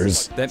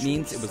 Warriors. That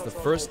means it was the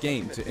first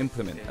game to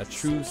implement a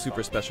true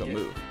super special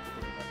move.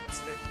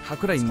 How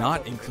could I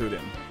not include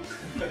him?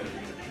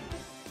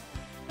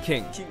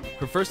 King.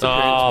 Her first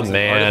appearance Oh, was in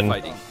Art man. of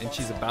Fighting, and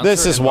she's a bouncer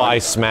This is and why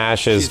bartender.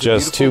 Smash is She's a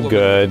just too beautiful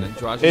woman good. with an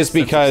androgynous It's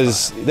sense of because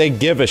style. they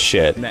give a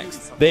shit.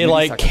 Next, They Mini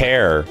like Sakurai.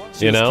 care,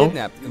 She you was know?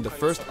 kidnapped in the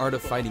first Art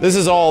of Fighting This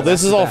is game, all- but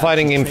this is after all that,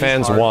 fighting she game trained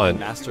fans hard and want.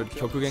 mastered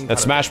Kyokugen That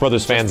karate Smash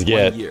Brothers in just fans 1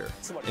 get. year.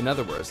 In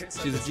other words,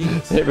 she's a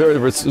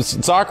genius.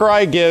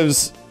 Sakurai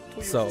gives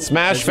So,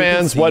 Smash as you can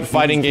fans see, what we've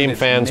fighting game included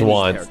fans many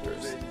want.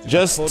 characters.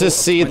 just Total to of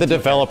see the 20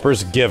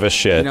 developers give a You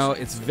shit. know,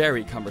 it's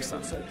very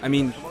cumbersome. I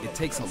mean, it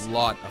takes a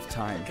lot of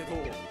time.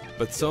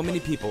 But so many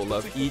people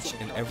love each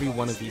and every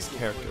one of these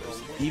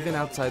characters, even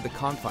outside the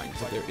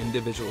confines of their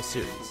individual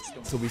series,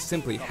 so we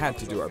simply had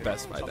to do our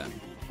best by them.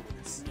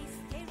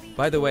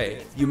 By the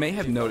way, you may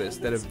have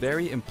noticed that a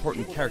very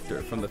important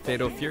character from the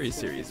Fatal Fury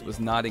series was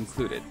not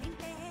included.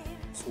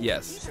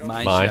 Yes,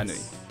 Mai Mai.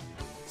 Shiranui.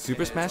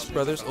 Super Smash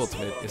Bros.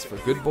 Ultimate is for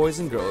good boys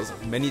and girls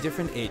of many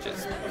different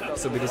ages,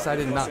 so we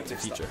decided not to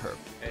feature her.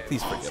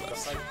 Please forgive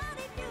us.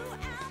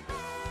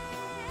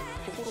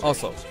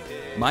 Also,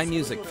 my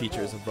music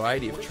features a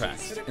variety of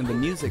tracks, and the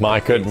music Mai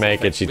that couldn't plays make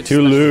it, affects she's which too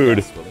special lewd.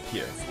 guests will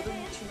appear.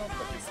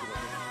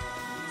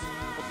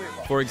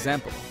 For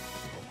example,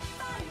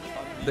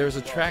 there's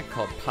a track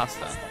called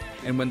Pasta,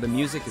 and when the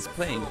music is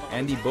playing,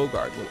 Andy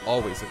Bogard will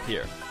always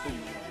appear.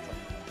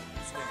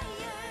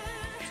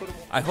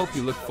 I hope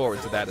you look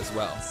forward to that as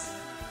well.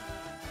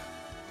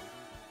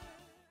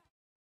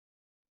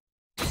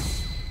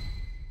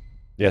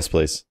 Yes,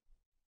 please.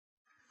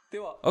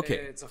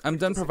 Okay, I'm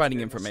done providing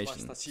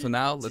information, so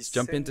now let's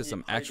jump into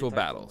some actual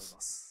battles.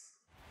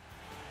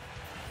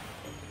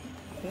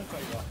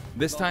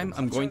 This time,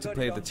 I'm going to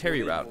play the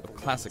Terry route of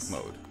Classic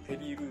Mode.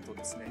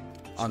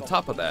 On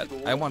top of that,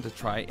 I want to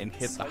try and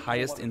hit the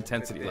highest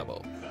intensity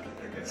level.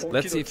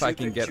 Let's see if I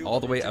can get all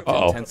the way up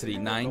to intensity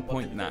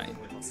 9.9.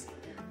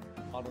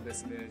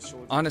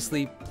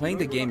 Honestly, playing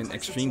the game in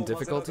extreme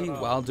difficulty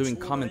while doing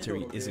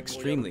commentary is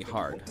extremely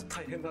hard.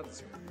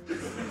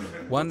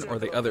 One or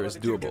the other is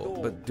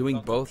doable, but doing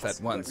both at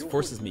once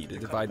forces me to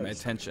divide my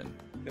attention.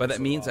 But that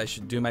means I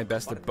should do my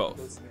best at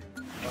both.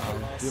 I'll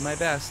do my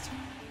best.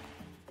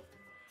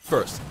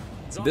 First,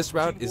 this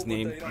route is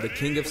named the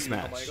King of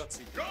Smash.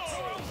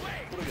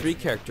 3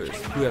 characters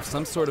who have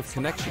some sort of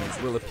connection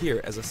will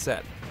appear as a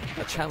set,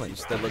 a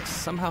challenge that looks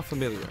somehow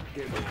familiar.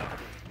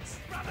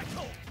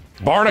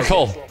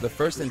 Barnacle! The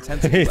first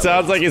intensity He level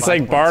sounds like is he's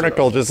saying 5.0.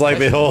 barnacle, just like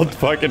the old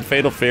fucking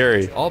Fatal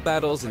Fury. All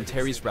battles in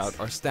Terry's route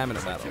are stamina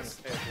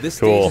battles. This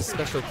Cool. stage's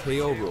special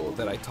KO rule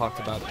that I talked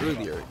about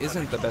earlier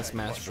isn't the best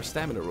match for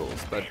stamina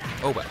rules, but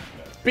oh well.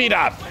 Speed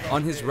up!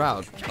 On his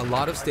route, a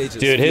lot of stages.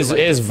 Dude,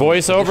 his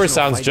voiceover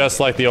sounds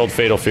just like the old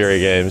Fatal Fury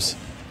games.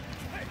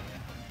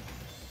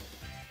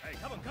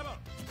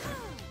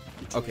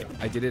 Okay,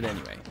 I did it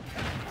anyway.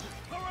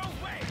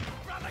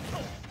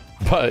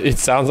 But it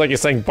sounds like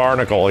he's saying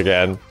Barnacle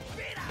again.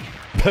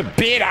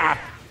 Beta!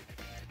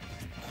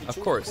 Of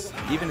course,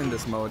 even in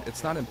this mode,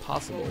 it's not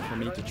impossible for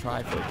me to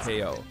try for a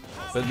KO,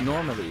 but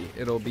normally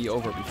it'll be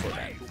over before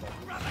that.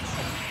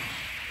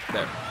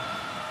 There.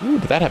 Ooh,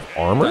 did that have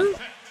armor? Done.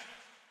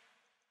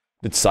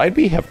 Did Side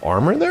B have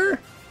armor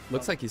there?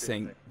 Looks like he's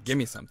saying, give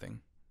me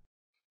something.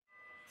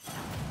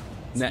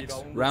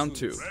 Next, round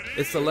 2.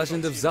 It's the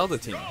Legend of Zelda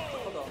team.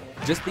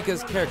 Just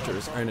because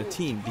characters are in a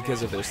team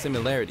because of their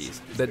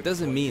similarities, that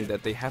doesn't mean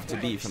that they have to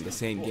be from the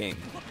same game.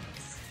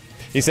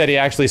 He said he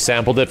actually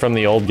sampled it from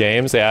the old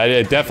games. Yeah,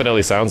 it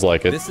definitely sounds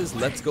like it. This is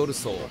Let's Go to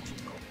Seoul,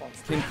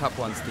 Kim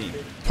Kapwan's team.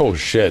 Oh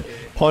shit.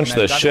 Punch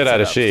the shit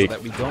out of Sheik. So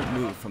that we don't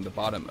move from the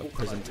bottom of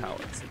Prison Tower.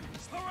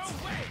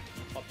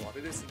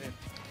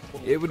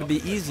 It would be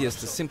easiest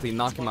to simply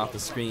knock him off the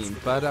screen,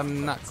 but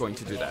I'm not going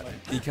to do that,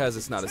 because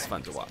it's not as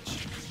fun to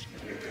watch.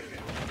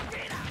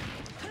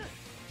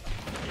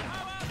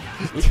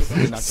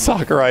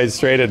 Sakurai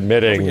straight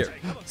admitting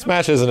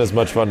Smash isn't as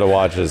much fun to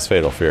watch as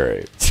Fatal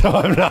Fury, so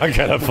I'm not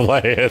gonna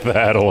play it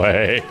that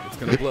way. It's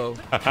gonna blow.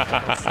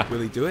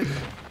 Will he do it?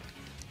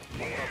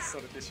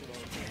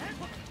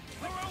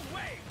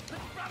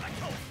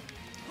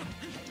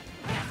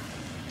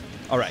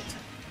 Alright.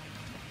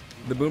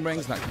 The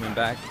boomerang's not coming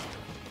back.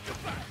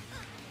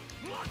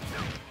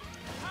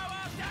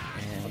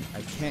 And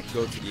I can't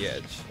go to the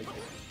edge.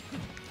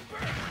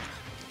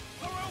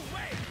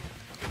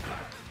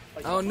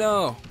 Oh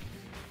no!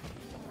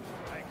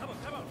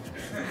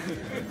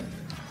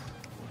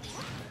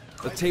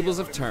 The tables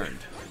have turned.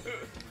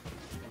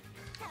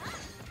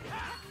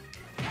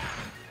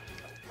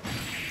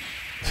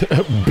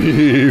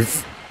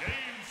 Beef.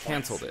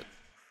 Cancelled it.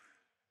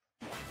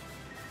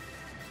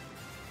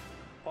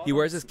 He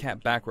wears his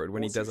cap backward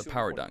when he does a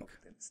power dunk.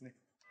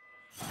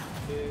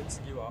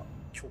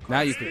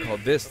 Now you could call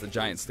this the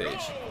giant stage.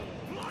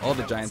 All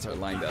the giants are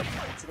lined up.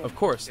 Of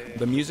course,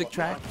 the music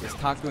track is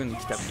Taku and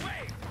Kitepi.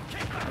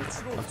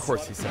 Of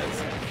course, he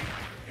says.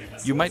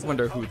 You might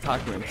wonder who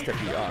Taku and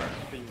Kitepi are.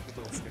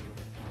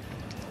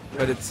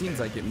 But it seems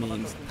like it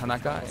means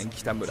Tanaka and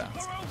Kitamura.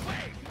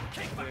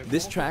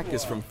 This track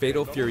is from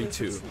Fatal Fury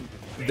 2.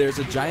 There's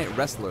a giant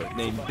wrestler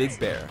named Big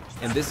Bear,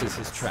 and this is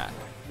his track.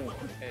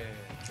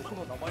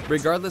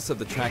 Regardless of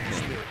the track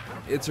name,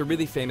 it's a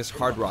really famous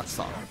hard rock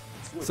song.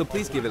 So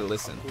please give it a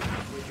listen.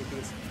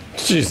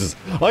 Jesus.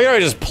 Like how he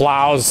just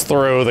plows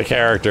through the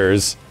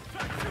characters.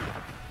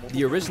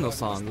 The original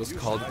song was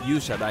called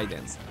Yusha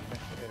Raiden.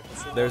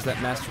 There's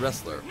that masked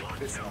wrestler.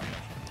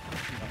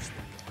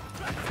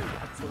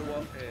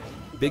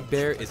 Big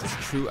Bear is his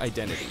true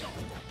identity.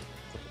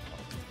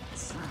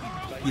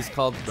 He's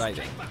called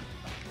Raiden.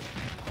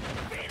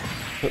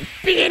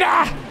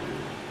 Beta!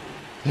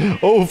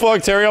 Oh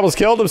fuck, Terry almost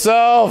killed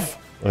himself!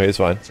 Okay, it's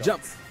fine.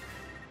 Jump!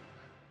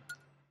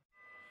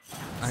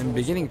 I'm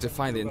beginning to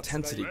find the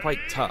intensity quite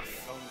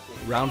tough.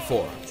 Round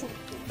 4.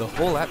 The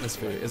whole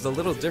atmosphere is a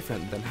little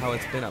different than how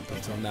it's been up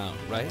until now,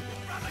 right?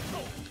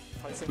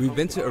 We've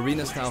been to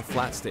arena-style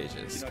flat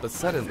stages, but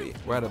suddenly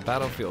we're at a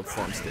battlefield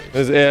form stage.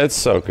 It's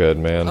so good,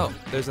 man. Oh,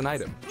 there's an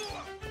item.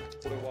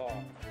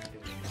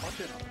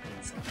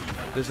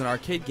 There's an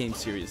arcade game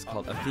series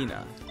called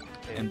Athena,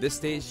 and this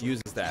stage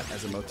uses that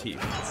as a motif.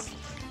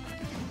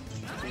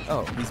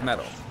 Oh, he's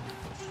metal.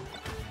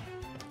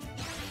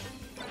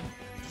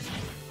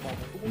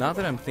 Now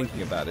that I'm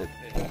thinking about it,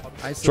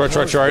 I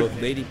suppose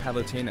both Lady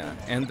Palutena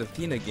and the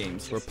Athena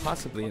games were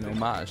possibly an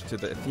homage to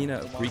the Athena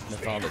of Greek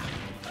mythology.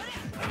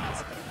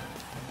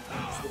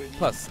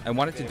 Plus, I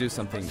wanted to do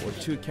something where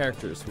two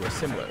characters who are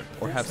similar,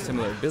 or have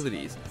similar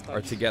abilities,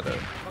 are together.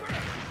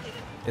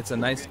 It's a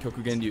nice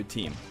Kyokugenryu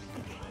team.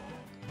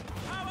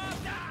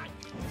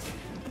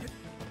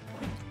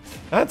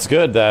 That's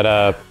good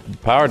that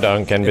power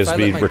dunk can just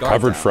be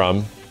recovered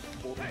from.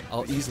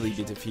 I'll easily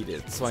be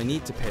defeated, so I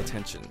need to pay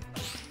attention.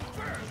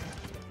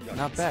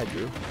 Not bad,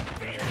 Yu.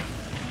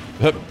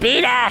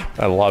 Beta!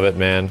 I love it,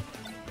 man.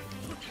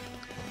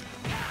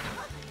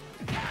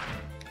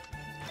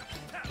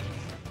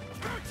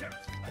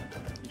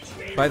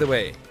 By the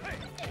way,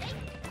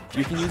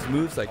 you can use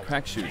moves like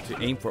Crack Shoot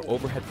to aim for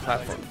overhead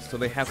platforms, so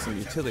they have some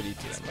utility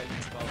to them.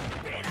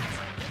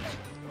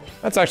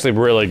 That's actually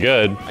really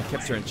good. I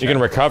kept her in check. You can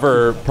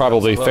recover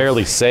probably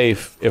fairly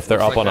safe if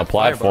they're up on a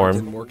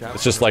platform.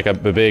 It's just like a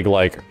big,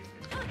 like,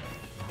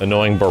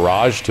 annoying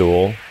barrage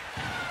tool.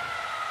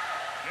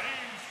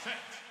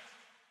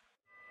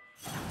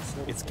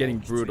 It's getting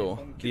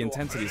brutal. The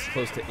intensity is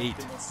close to 8.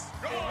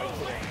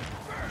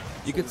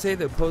 You could say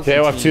the opposing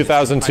KOF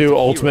 2002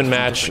 Ultimate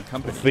Match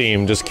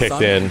theme just kicked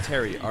Sonic in. And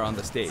Terry are on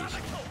the stage.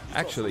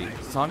 Actually,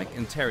 Sonic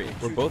and Terry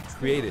were both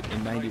created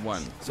in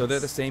 '91, so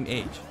they're the same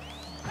age.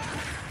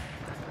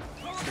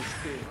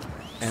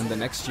 And the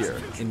next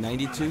year, in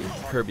 '92,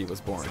 Kirby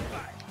was born.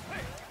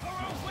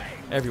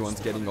 Everyone's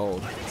getting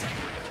old.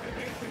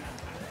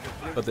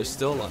 but they're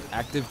still on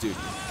active duty.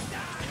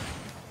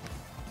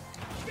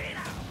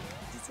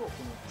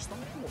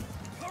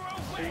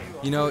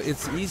 You know,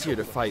 it's easier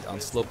to fight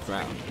on sloped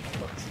ground.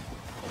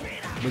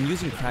 When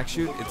using crack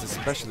shoot, it's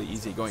especially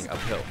easy going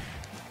uphill.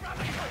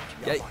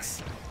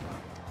 Yikes.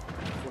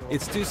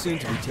 It's too soon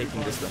to be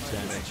taking this much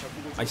damage.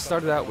 I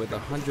started out with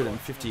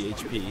 150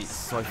 HP,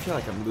 so I feel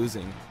like I'm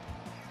losing.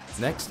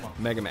 Next,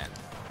 Mega Man.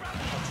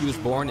 He was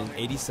born in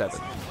 '87.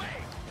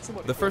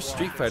 The first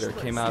Street Fighter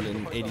came out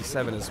in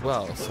 '87 as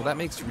well, so that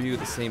makes Ryu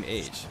the same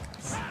age.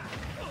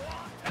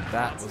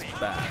 That was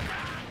bad.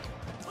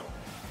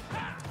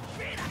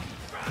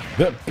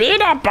 The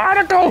peanut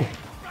particle!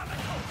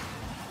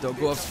 Don't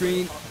go off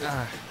screen.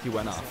 Ah, he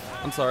went off.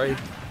 I'm sorry.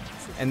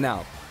 And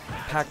now,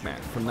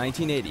 Pac-Man from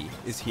 1980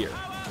 is here.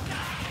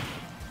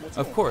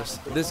 Of course,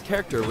 this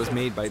character was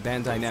made by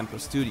Bandai Namco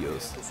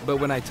Studios, but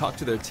when I talk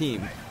to their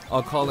team,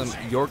 I'll call him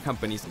your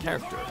company's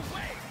character.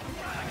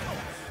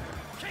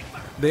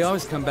 They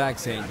always come back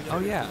saying, oh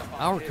yeah,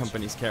 our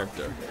company's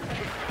character.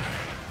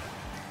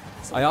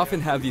 I often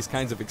have these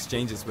kinds of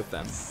exchanges with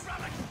them.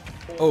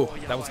 Oh,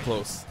 that was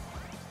close.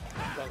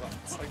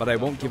 But I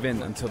won't give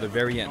in until the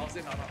very end.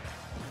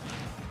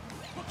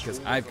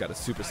 Because I've got a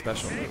super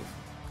special move.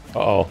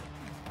 Uh-oh.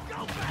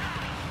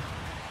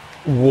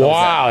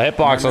 Wow,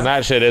 hitbox on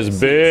that shit is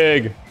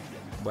big.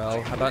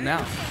 Well, how about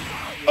now?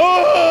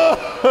 Oh!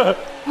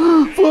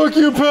 Fuck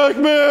you,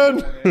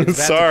 Pac-Man!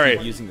 Sorry.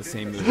 Using the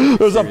same move.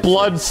 There's a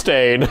blood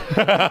stain.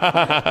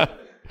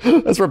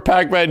 That's where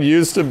Pac-Man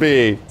used to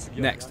be.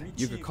 Next,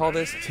 you could call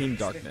this Team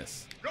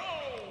Darkness.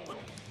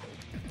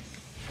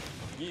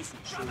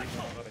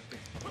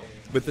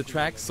 With the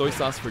track Soy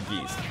Sauce for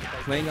Geese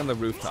playing on the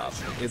rooftop,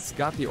 it's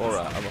got the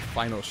aura of a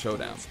final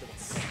showdown.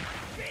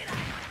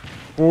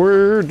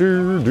 Oh,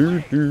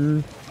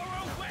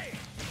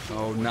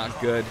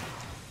 not good.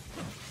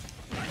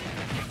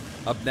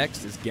 Up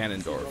next is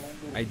Ganondorf.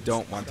 I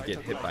don't want to get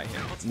hit by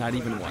him, not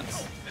even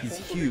once. He's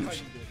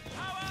huge.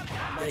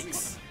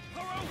 Yikes.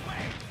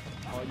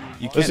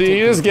 You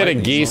just get a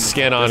geese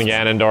skin on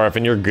Ganondorf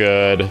and you're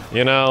good,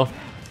 you know?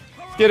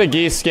 Get a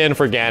geese skin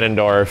for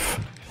Ganondorf.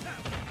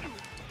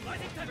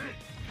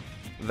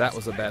 That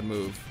was a bad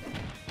move.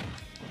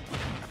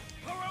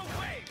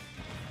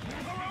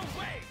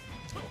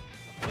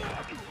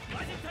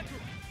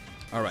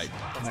 Alright,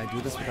 can I do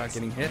this without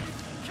getting hit?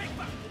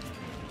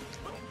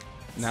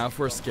 Now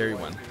for a scary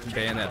one,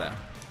 Bayonetta.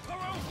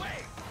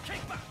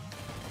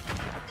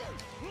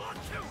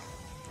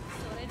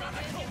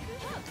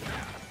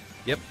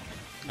 Yep,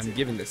 I'm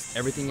giving this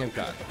everything I've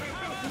got.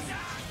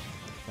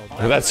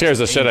 Well, that scares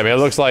the shit out of me. It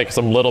looks like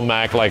some Little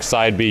Mac like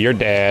side B. You're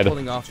dead.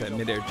 Pulling off that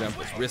midair jump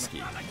was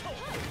risky.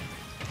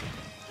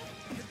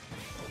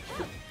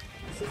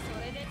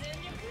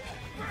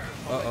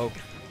 Uh-oh.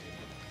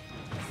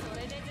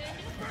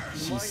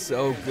 She's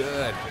so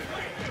good.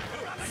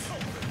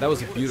 That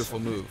was a beautiful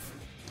move.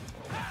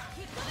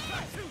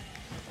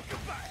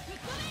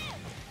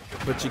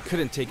 But she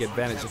couldn't take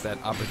advantage of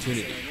that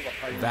opportunity.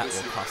 That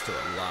will cost her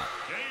a lot.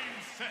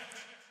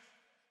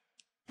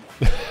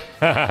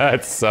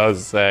 That's so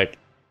sick.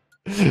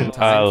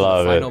 I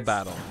love it. Final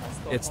battle.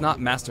 It's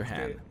not Master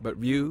Hand, but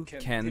Ryu,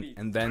 Ken,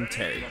 and then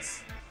Terry.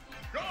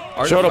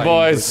 Shota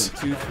boys.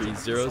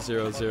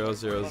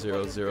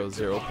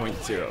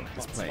 230000000.0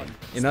 is playing.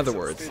 In other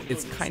words,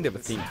 it's kind of a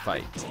themed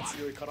fight.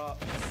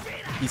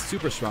 He's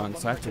super strong,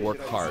 so I have to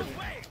work hard.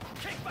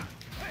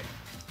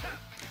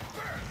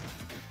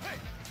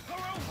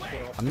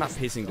 I'm not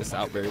pacing this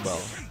out very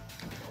well.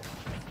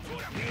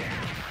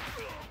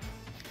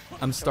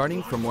 I'm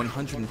starting from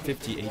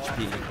 150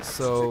 HP,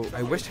 so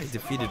I wish I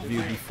defeated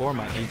Ryu before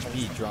my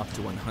HP dropped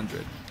to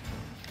 100.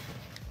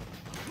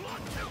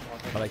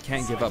 But I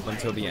can't give up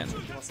until the end.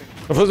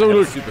 I have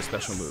a super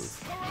special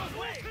move.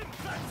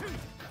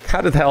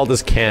 How the hell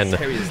does Ken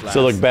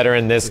still look better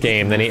in this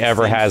game than he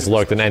ever has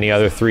looked in any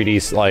other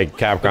 3D like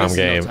Capcom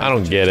game? I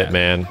don't get it,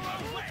 man.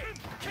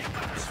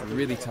 It's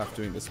really tough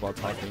doing this while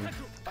talking.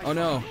 Oh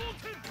no!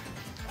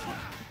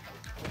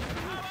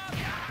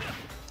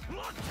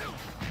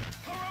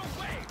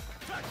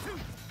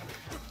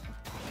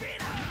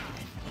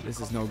 This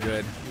is no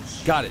good.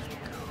 Got it!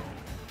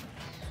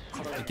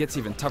 It gets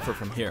even tougher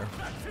from here.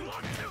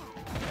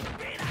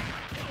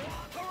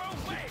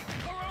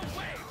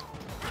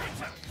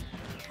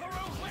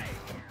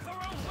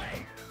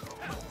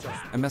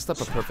 I messed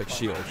up a perfect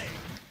shield.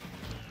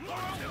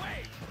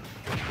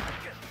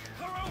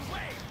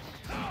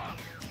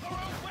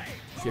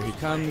 Here he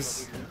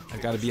comes. I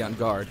gotta be on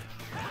guard.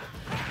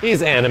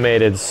 He's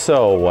animated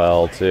so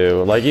well,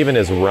 too. Like, even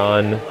his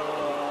run,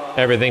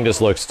 everything just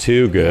looks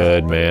too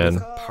good, man.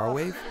 Power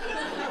wave?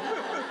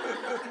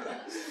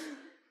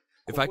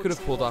 If I could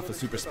have pulled off a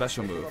super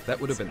special move,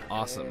 that would have been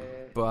awesome.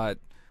 But,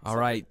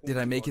 alright, did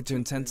I make it to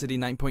intensity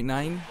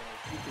 9.9?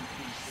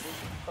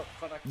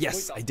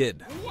 Yes, I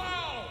did.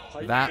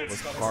 That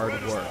was hard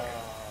work.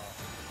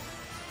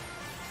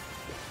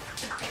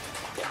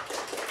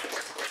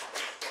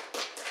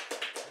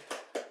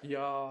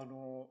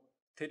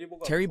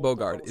 Terry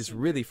Bogard is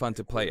really fun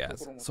to play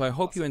as, so I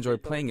hope you enjoy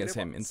playing as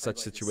him in such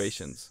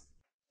situations.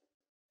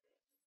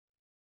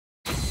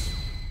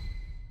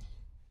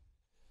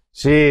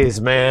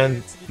 Jeez,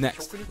 man.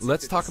 Next,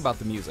 let's talk about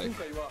the music.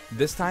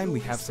 This time we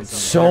have something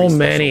So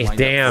many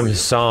damn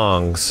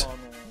songs.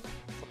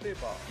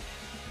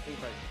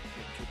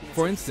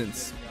 For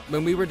instance,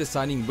 when we were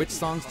deciding which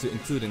songs to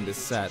include in this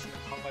set,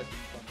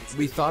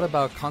 we thought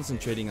about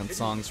concentrating on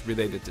songs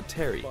related to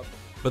Terry,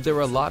 but there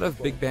were a lot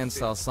of big band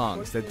style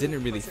songs that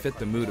didn't really fit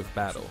the mood of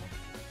battle.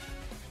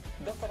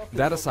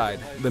 That aside,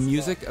 the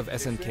music of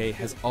SNK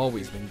has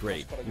always been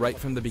great, right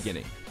from the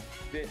beginning.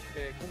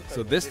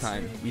 So this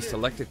time, we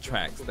selected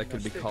tracks that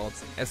could be called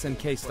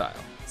SNK style.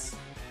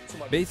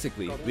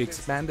 Basically, we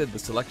expanded the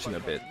selection a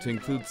bit to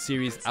include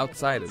series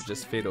outside of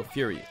just Fatal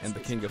Fury and the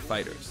King of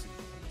Fighters.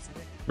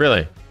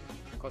 Really?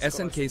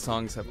 SNK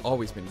songs have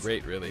always been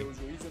great, really.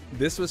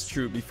 This was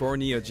true before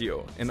Neo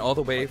Geo, and all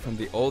the way from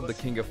the old The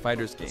King of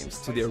Fighters games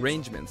to the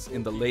arrangements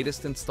in the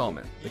latest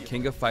installment, The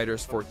King of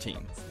Fighters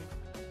 14.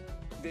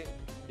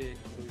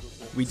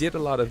 We did a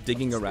lot of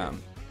digging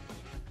around,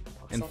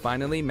 and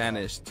finally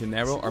managed to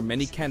narrow our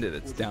many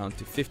candidates down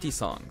to 50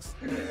 songs.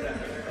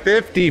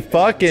 50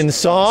 fucking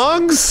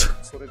songs?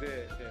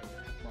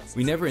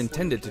 We never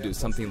intended to do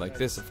something like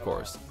this, of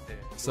course.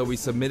 So we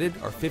submitted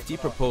our 50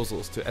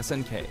 proposals to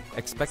SNK,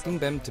 expecting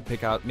them to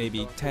pick out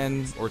maybe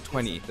 10 or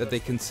 20 that they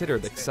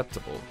considered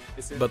acceptable.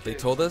 But they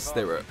told us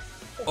they were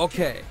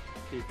okay.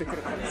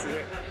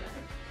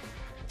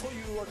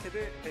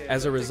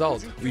 As a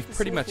result, we've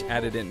pretty much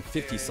added in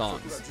 50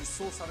 songs.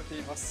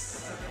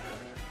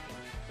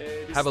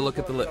 Have a look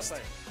at the list.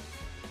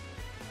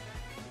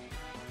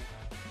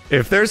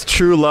 If there's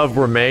true love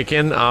we're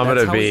making, I'm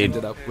That's gonna how we be...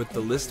 ended up with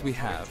the list we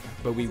have,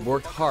 but we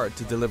worked hard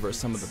to deliver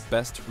some of the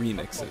best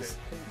remixes.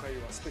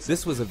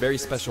 This was a very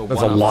special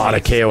That's a one-off lot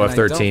of case, and I KOF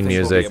don't 13 think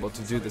music. We'll be able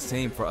to do the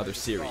same for other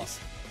series.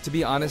 To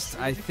be honest,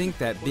 I think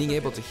that being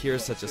able to hear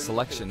such a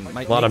selection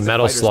might A lot make of the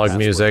Metal Fighters Slug Pass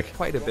music. worth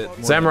quite a bit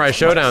more Samurai than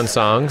Showdown much.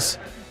 songs.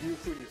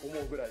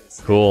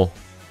 Cool.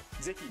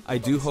 I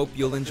do hope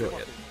you'll enjoy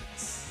it.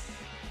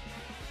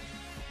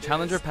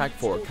 Challenger Pack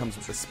 4 comes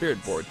with the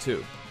Spirit Board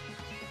too.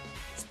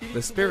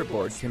 The Spirit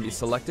Board can be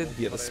selected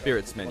via the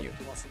Spirits menu.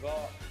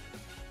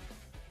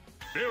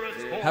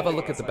 Have a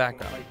look at the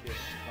background.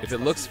 If it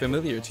looks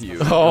familiar to you,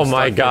 Oh you'll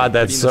my start god, getting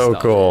that's pretty so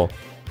nostalgic. cool.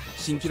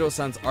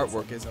 Shinkiro-san's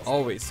artwork is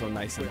always so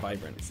nice and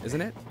vibrant,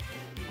 isn't it?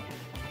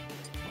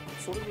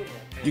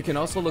 You can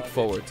also look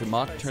forward to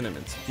mock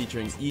tournaments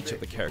featuring each of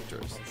the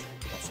characters.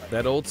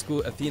 That old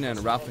school Athena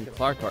and Ralph and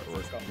Clark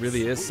artwork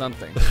really is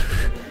something.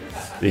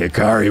 The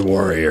Ikari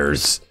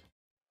Warriors.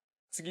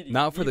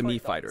 Now for the Mii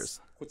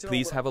Fighters.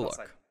 Please have a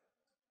look.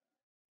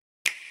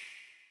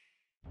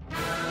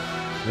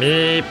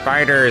 Mii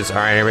Fighters.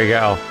 Alright, here we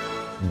go.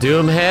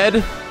 Doomhead?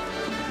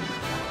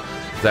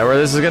 Is that where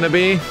this is gonna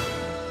be?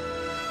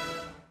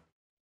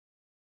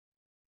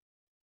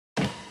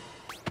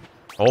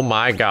 Oh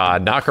my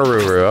god,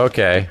 Nakaruru,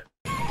 okay.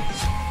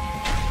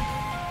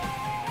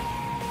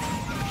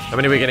 How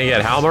many are we gonna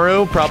get?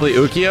 Halmaru? Probably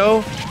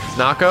Ukyo?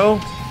 Nako?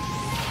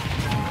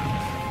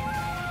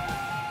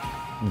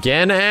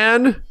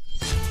 Genan?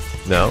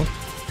 No.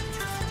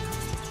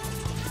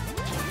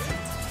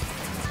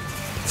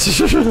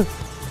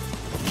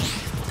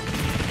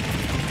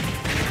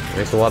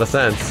 Makes a lot of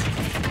sense.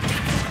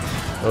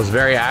 That was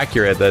very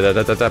accurate,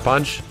 that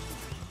punch.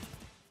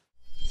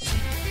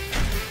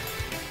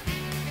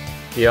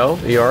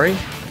 Iori?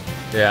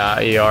 Yeah,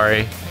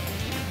 Iori.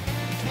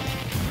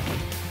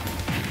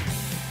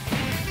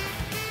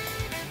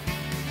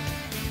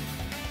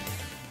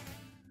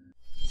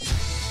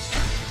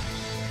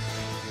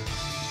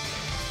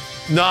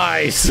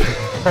 Nice!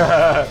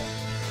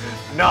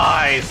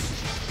 Nice!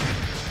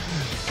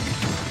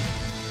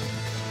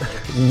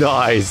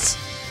 Nice.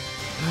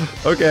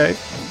 Okay.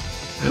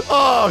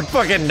 Oh,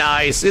 fucking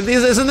nice.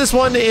 Isn't this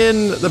one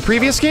in the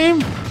previous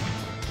game?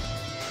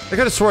 I could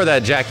have swore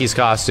that Jackie's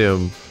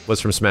costume was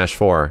from Smash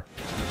 4.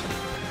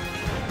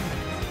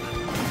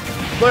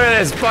 Look at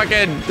this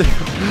fucking...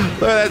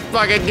 Look at this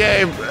fucking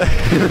game.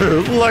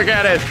 Look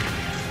at it.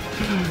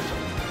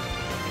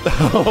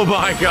 Oh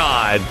my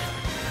god.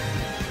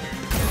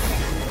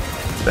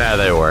 Yeah,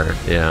 they were.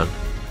 Yeah.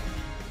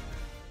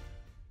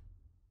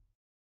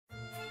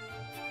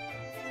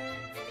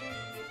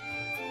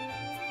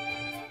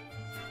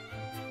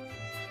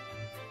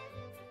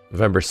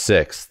 November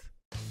 6th.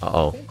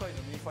 Uh-oh.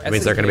 That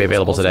means they're going to be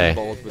available today.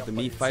 Involved with the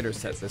Mii Fighter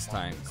set this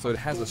time, so it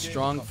has a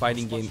strong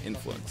fighting game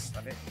influence.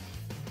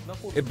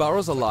 It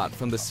borrows a lot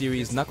from the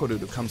series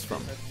Nakoruru comes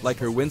from, like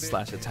her wind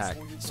slash attack,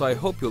 so I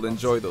hope you'll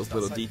enjoy those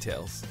little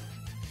details.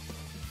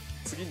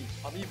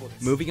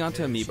 Moving on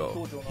to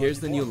Amiibo, here's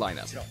the new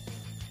lineup.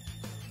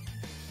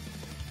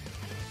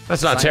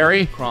 That's not Simon,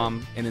 Terry.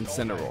 Chrom, and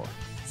Incineroar.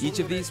 Each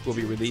of these will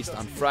be released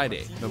on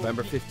Friday,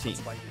 November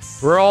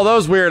 15th. Where are all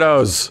those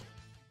weirdos?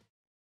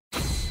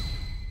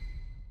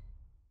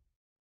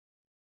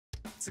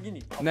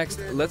 Next,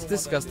 let's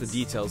discuss the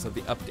details of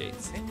the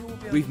updates.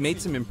 We've made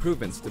some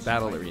improvements to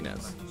battle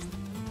arenas.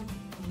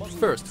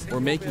 First, we're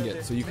making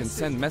it so you can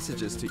send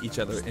messages to each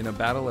other in a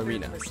battle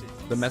arena.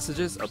 The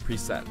messages are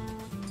preset.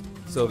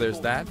 So there's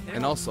that,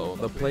 and also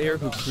the player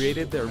who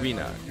created the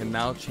arena can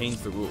now change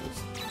the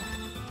rules.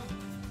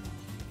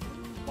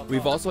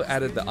 We've also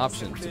added the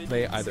option to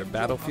play either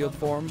Battlefield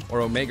form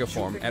or Omega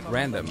form at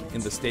random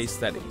in the stage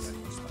settings.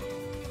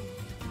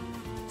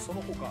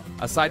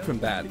 Aside from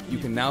that, you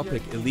can now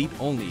pick Elite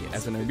only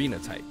as an arena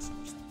type.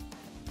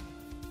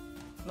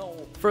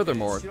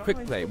 Furthermore,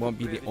 quick play won't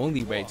be the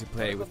only way to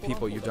play with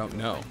people you don't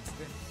know.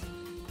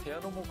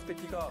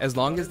 As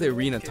long as the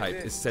arena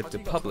type is set to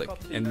public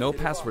and no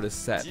password is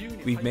set,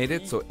 we've made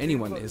it so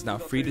anyone is now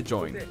free to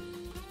join.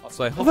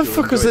 So I hope How the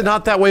fuck was it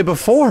not that way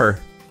before?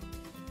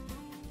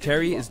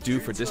 Terry is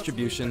due for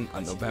distribution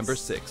on November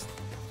 6th.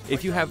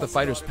 If you have the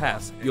Fighter's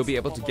Pass, you'll be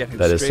able to get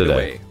him straight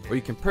away, or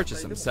you can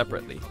purchase him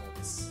separately.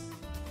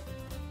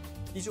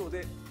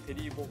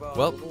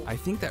 Well, I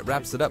think that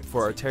wraps it up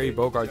for our Terry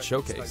Bogard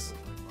showcase.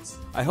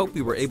 I hope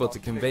we were able to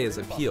convey his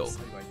appeal.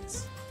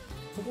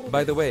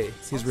 By the way,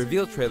 his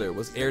reveal trailer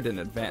was aired in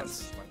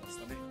advance.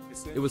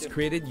 It was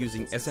created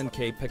using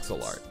SNK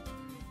pixel art.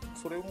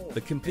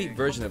 The complete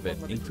version of it,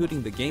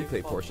 including the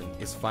gameplay portion,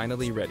 is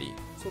finally ready.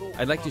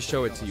 I'd like to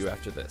show it to you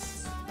after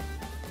this.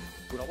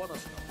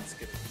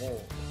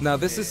 Now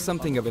this is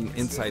something of an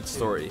inside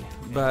story,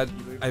 but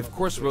I of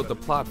course wrote the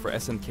plot for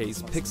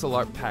SNK's pixel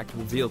art packed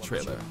reveal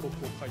trailer.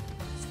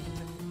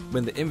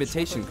 When the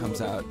invitation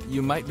comes out,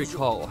 you might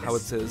recall how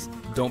it says,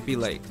 "Don't be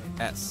late,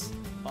 S."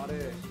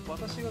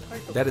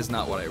 That is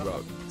not what I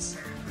wrote.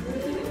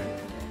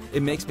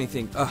 It makes me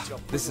think,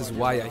 ugh, this is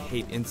why I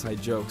hate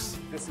inside jokes.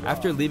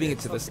 After leaving it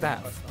to the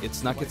staff, it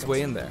snuck its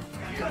way in there.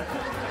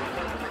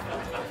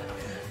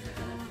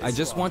 I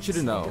just want you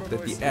to know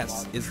that the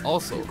S is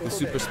also the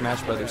Super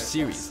Smash Bros.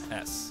 Series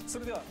S.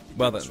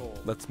 Well then,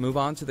 let's move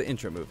on to the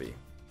intro movie.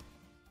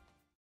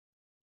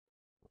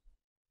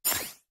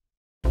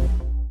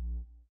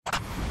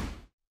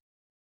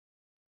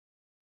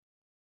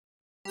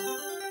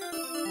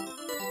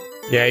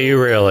 Yeah,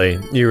 you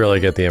really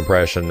get the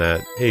impression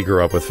that he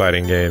grew up with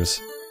fighting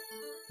games.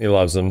 He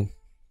loves them,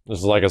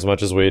 just like as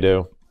much as we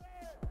do.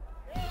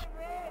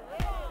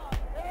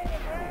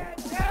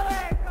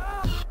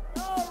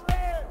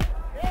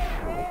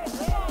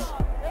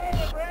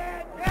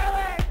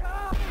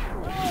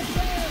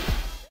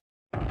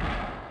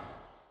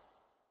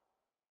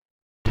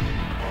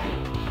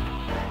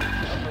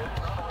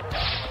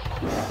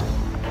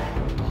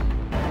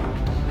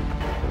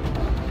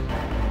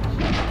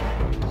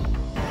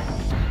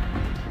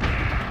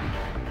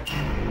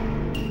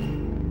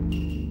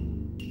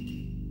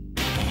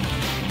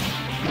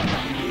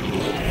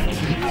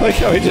 I like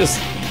how he just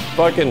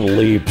fucking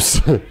leaps.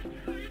 Of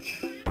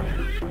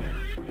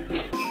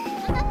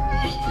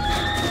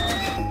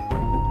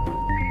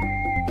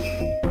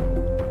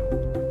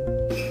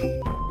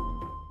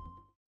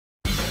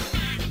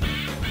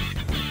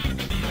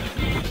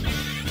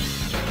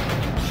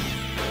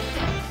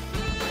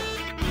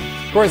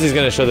course he's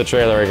gonna show the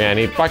trailer again.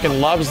 He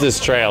fucking loves this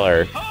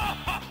trailer.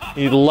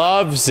 He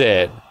loves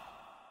it.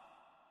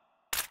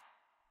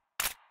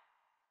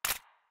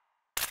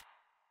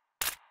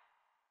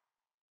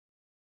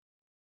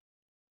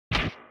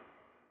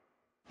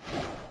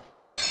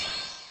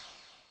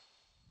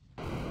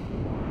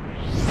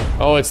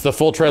 Oh, it's the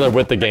full trailer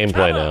with the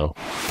gameplay now.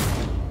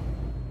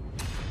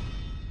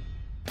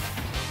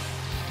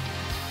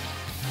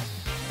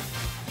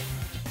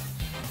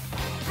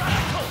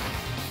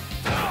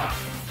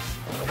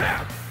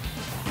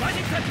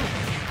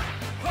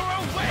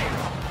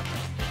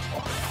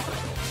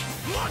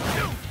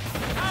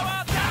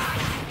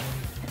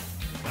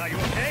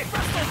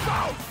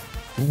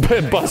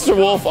 Buster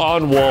Wolf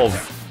on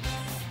Wolf.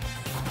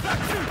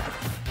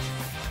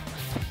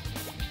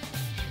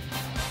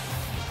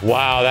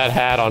 Wow, that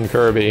hat on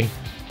Kirby.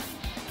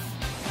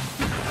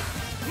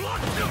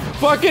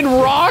 Fucking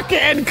Rock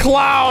and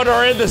Cloud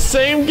are in the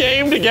same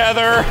game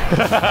together.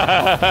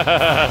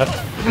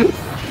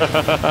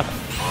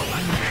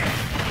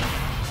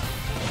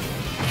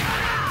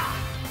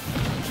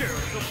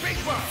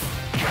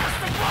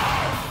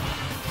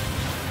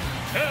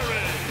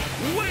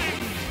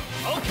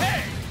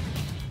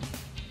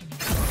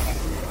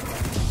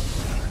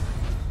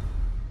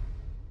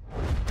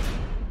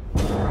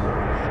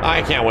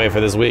 I can't wait for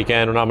this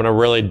weekend when I'm gonna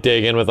really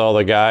dig in with all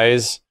the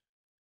guys.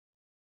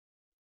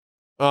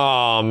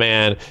 Oh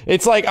man,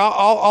 it's like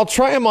I'll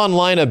try him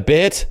online a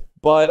bit,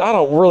 but I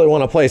don't really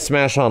want to play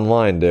Smash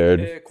Online,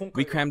 dude.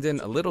 We crammed in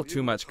a little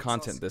too much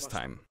content this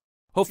time.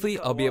 Hopefully,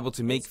 I'll be able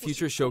to make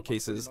future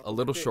showcases a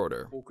little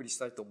shorter. Is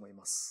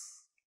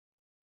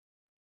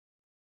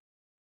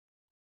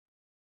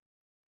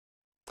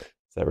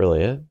that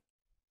really it?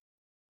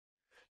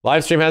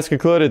 Live stream has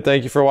concluded.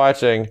 Thank you for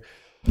watching.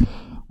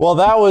 Well,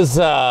 that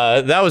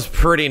was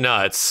pretty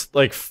nuts.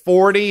 Like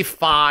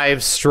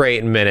 45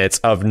 straight minutes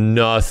of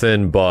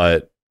nothing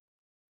but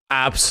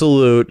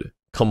absolute,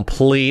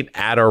 complete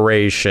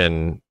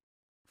adoration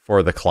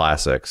for the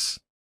classics.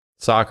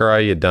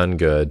 Sakurai, you done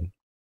good.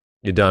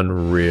 You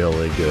done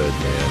really good,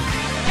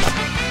 man.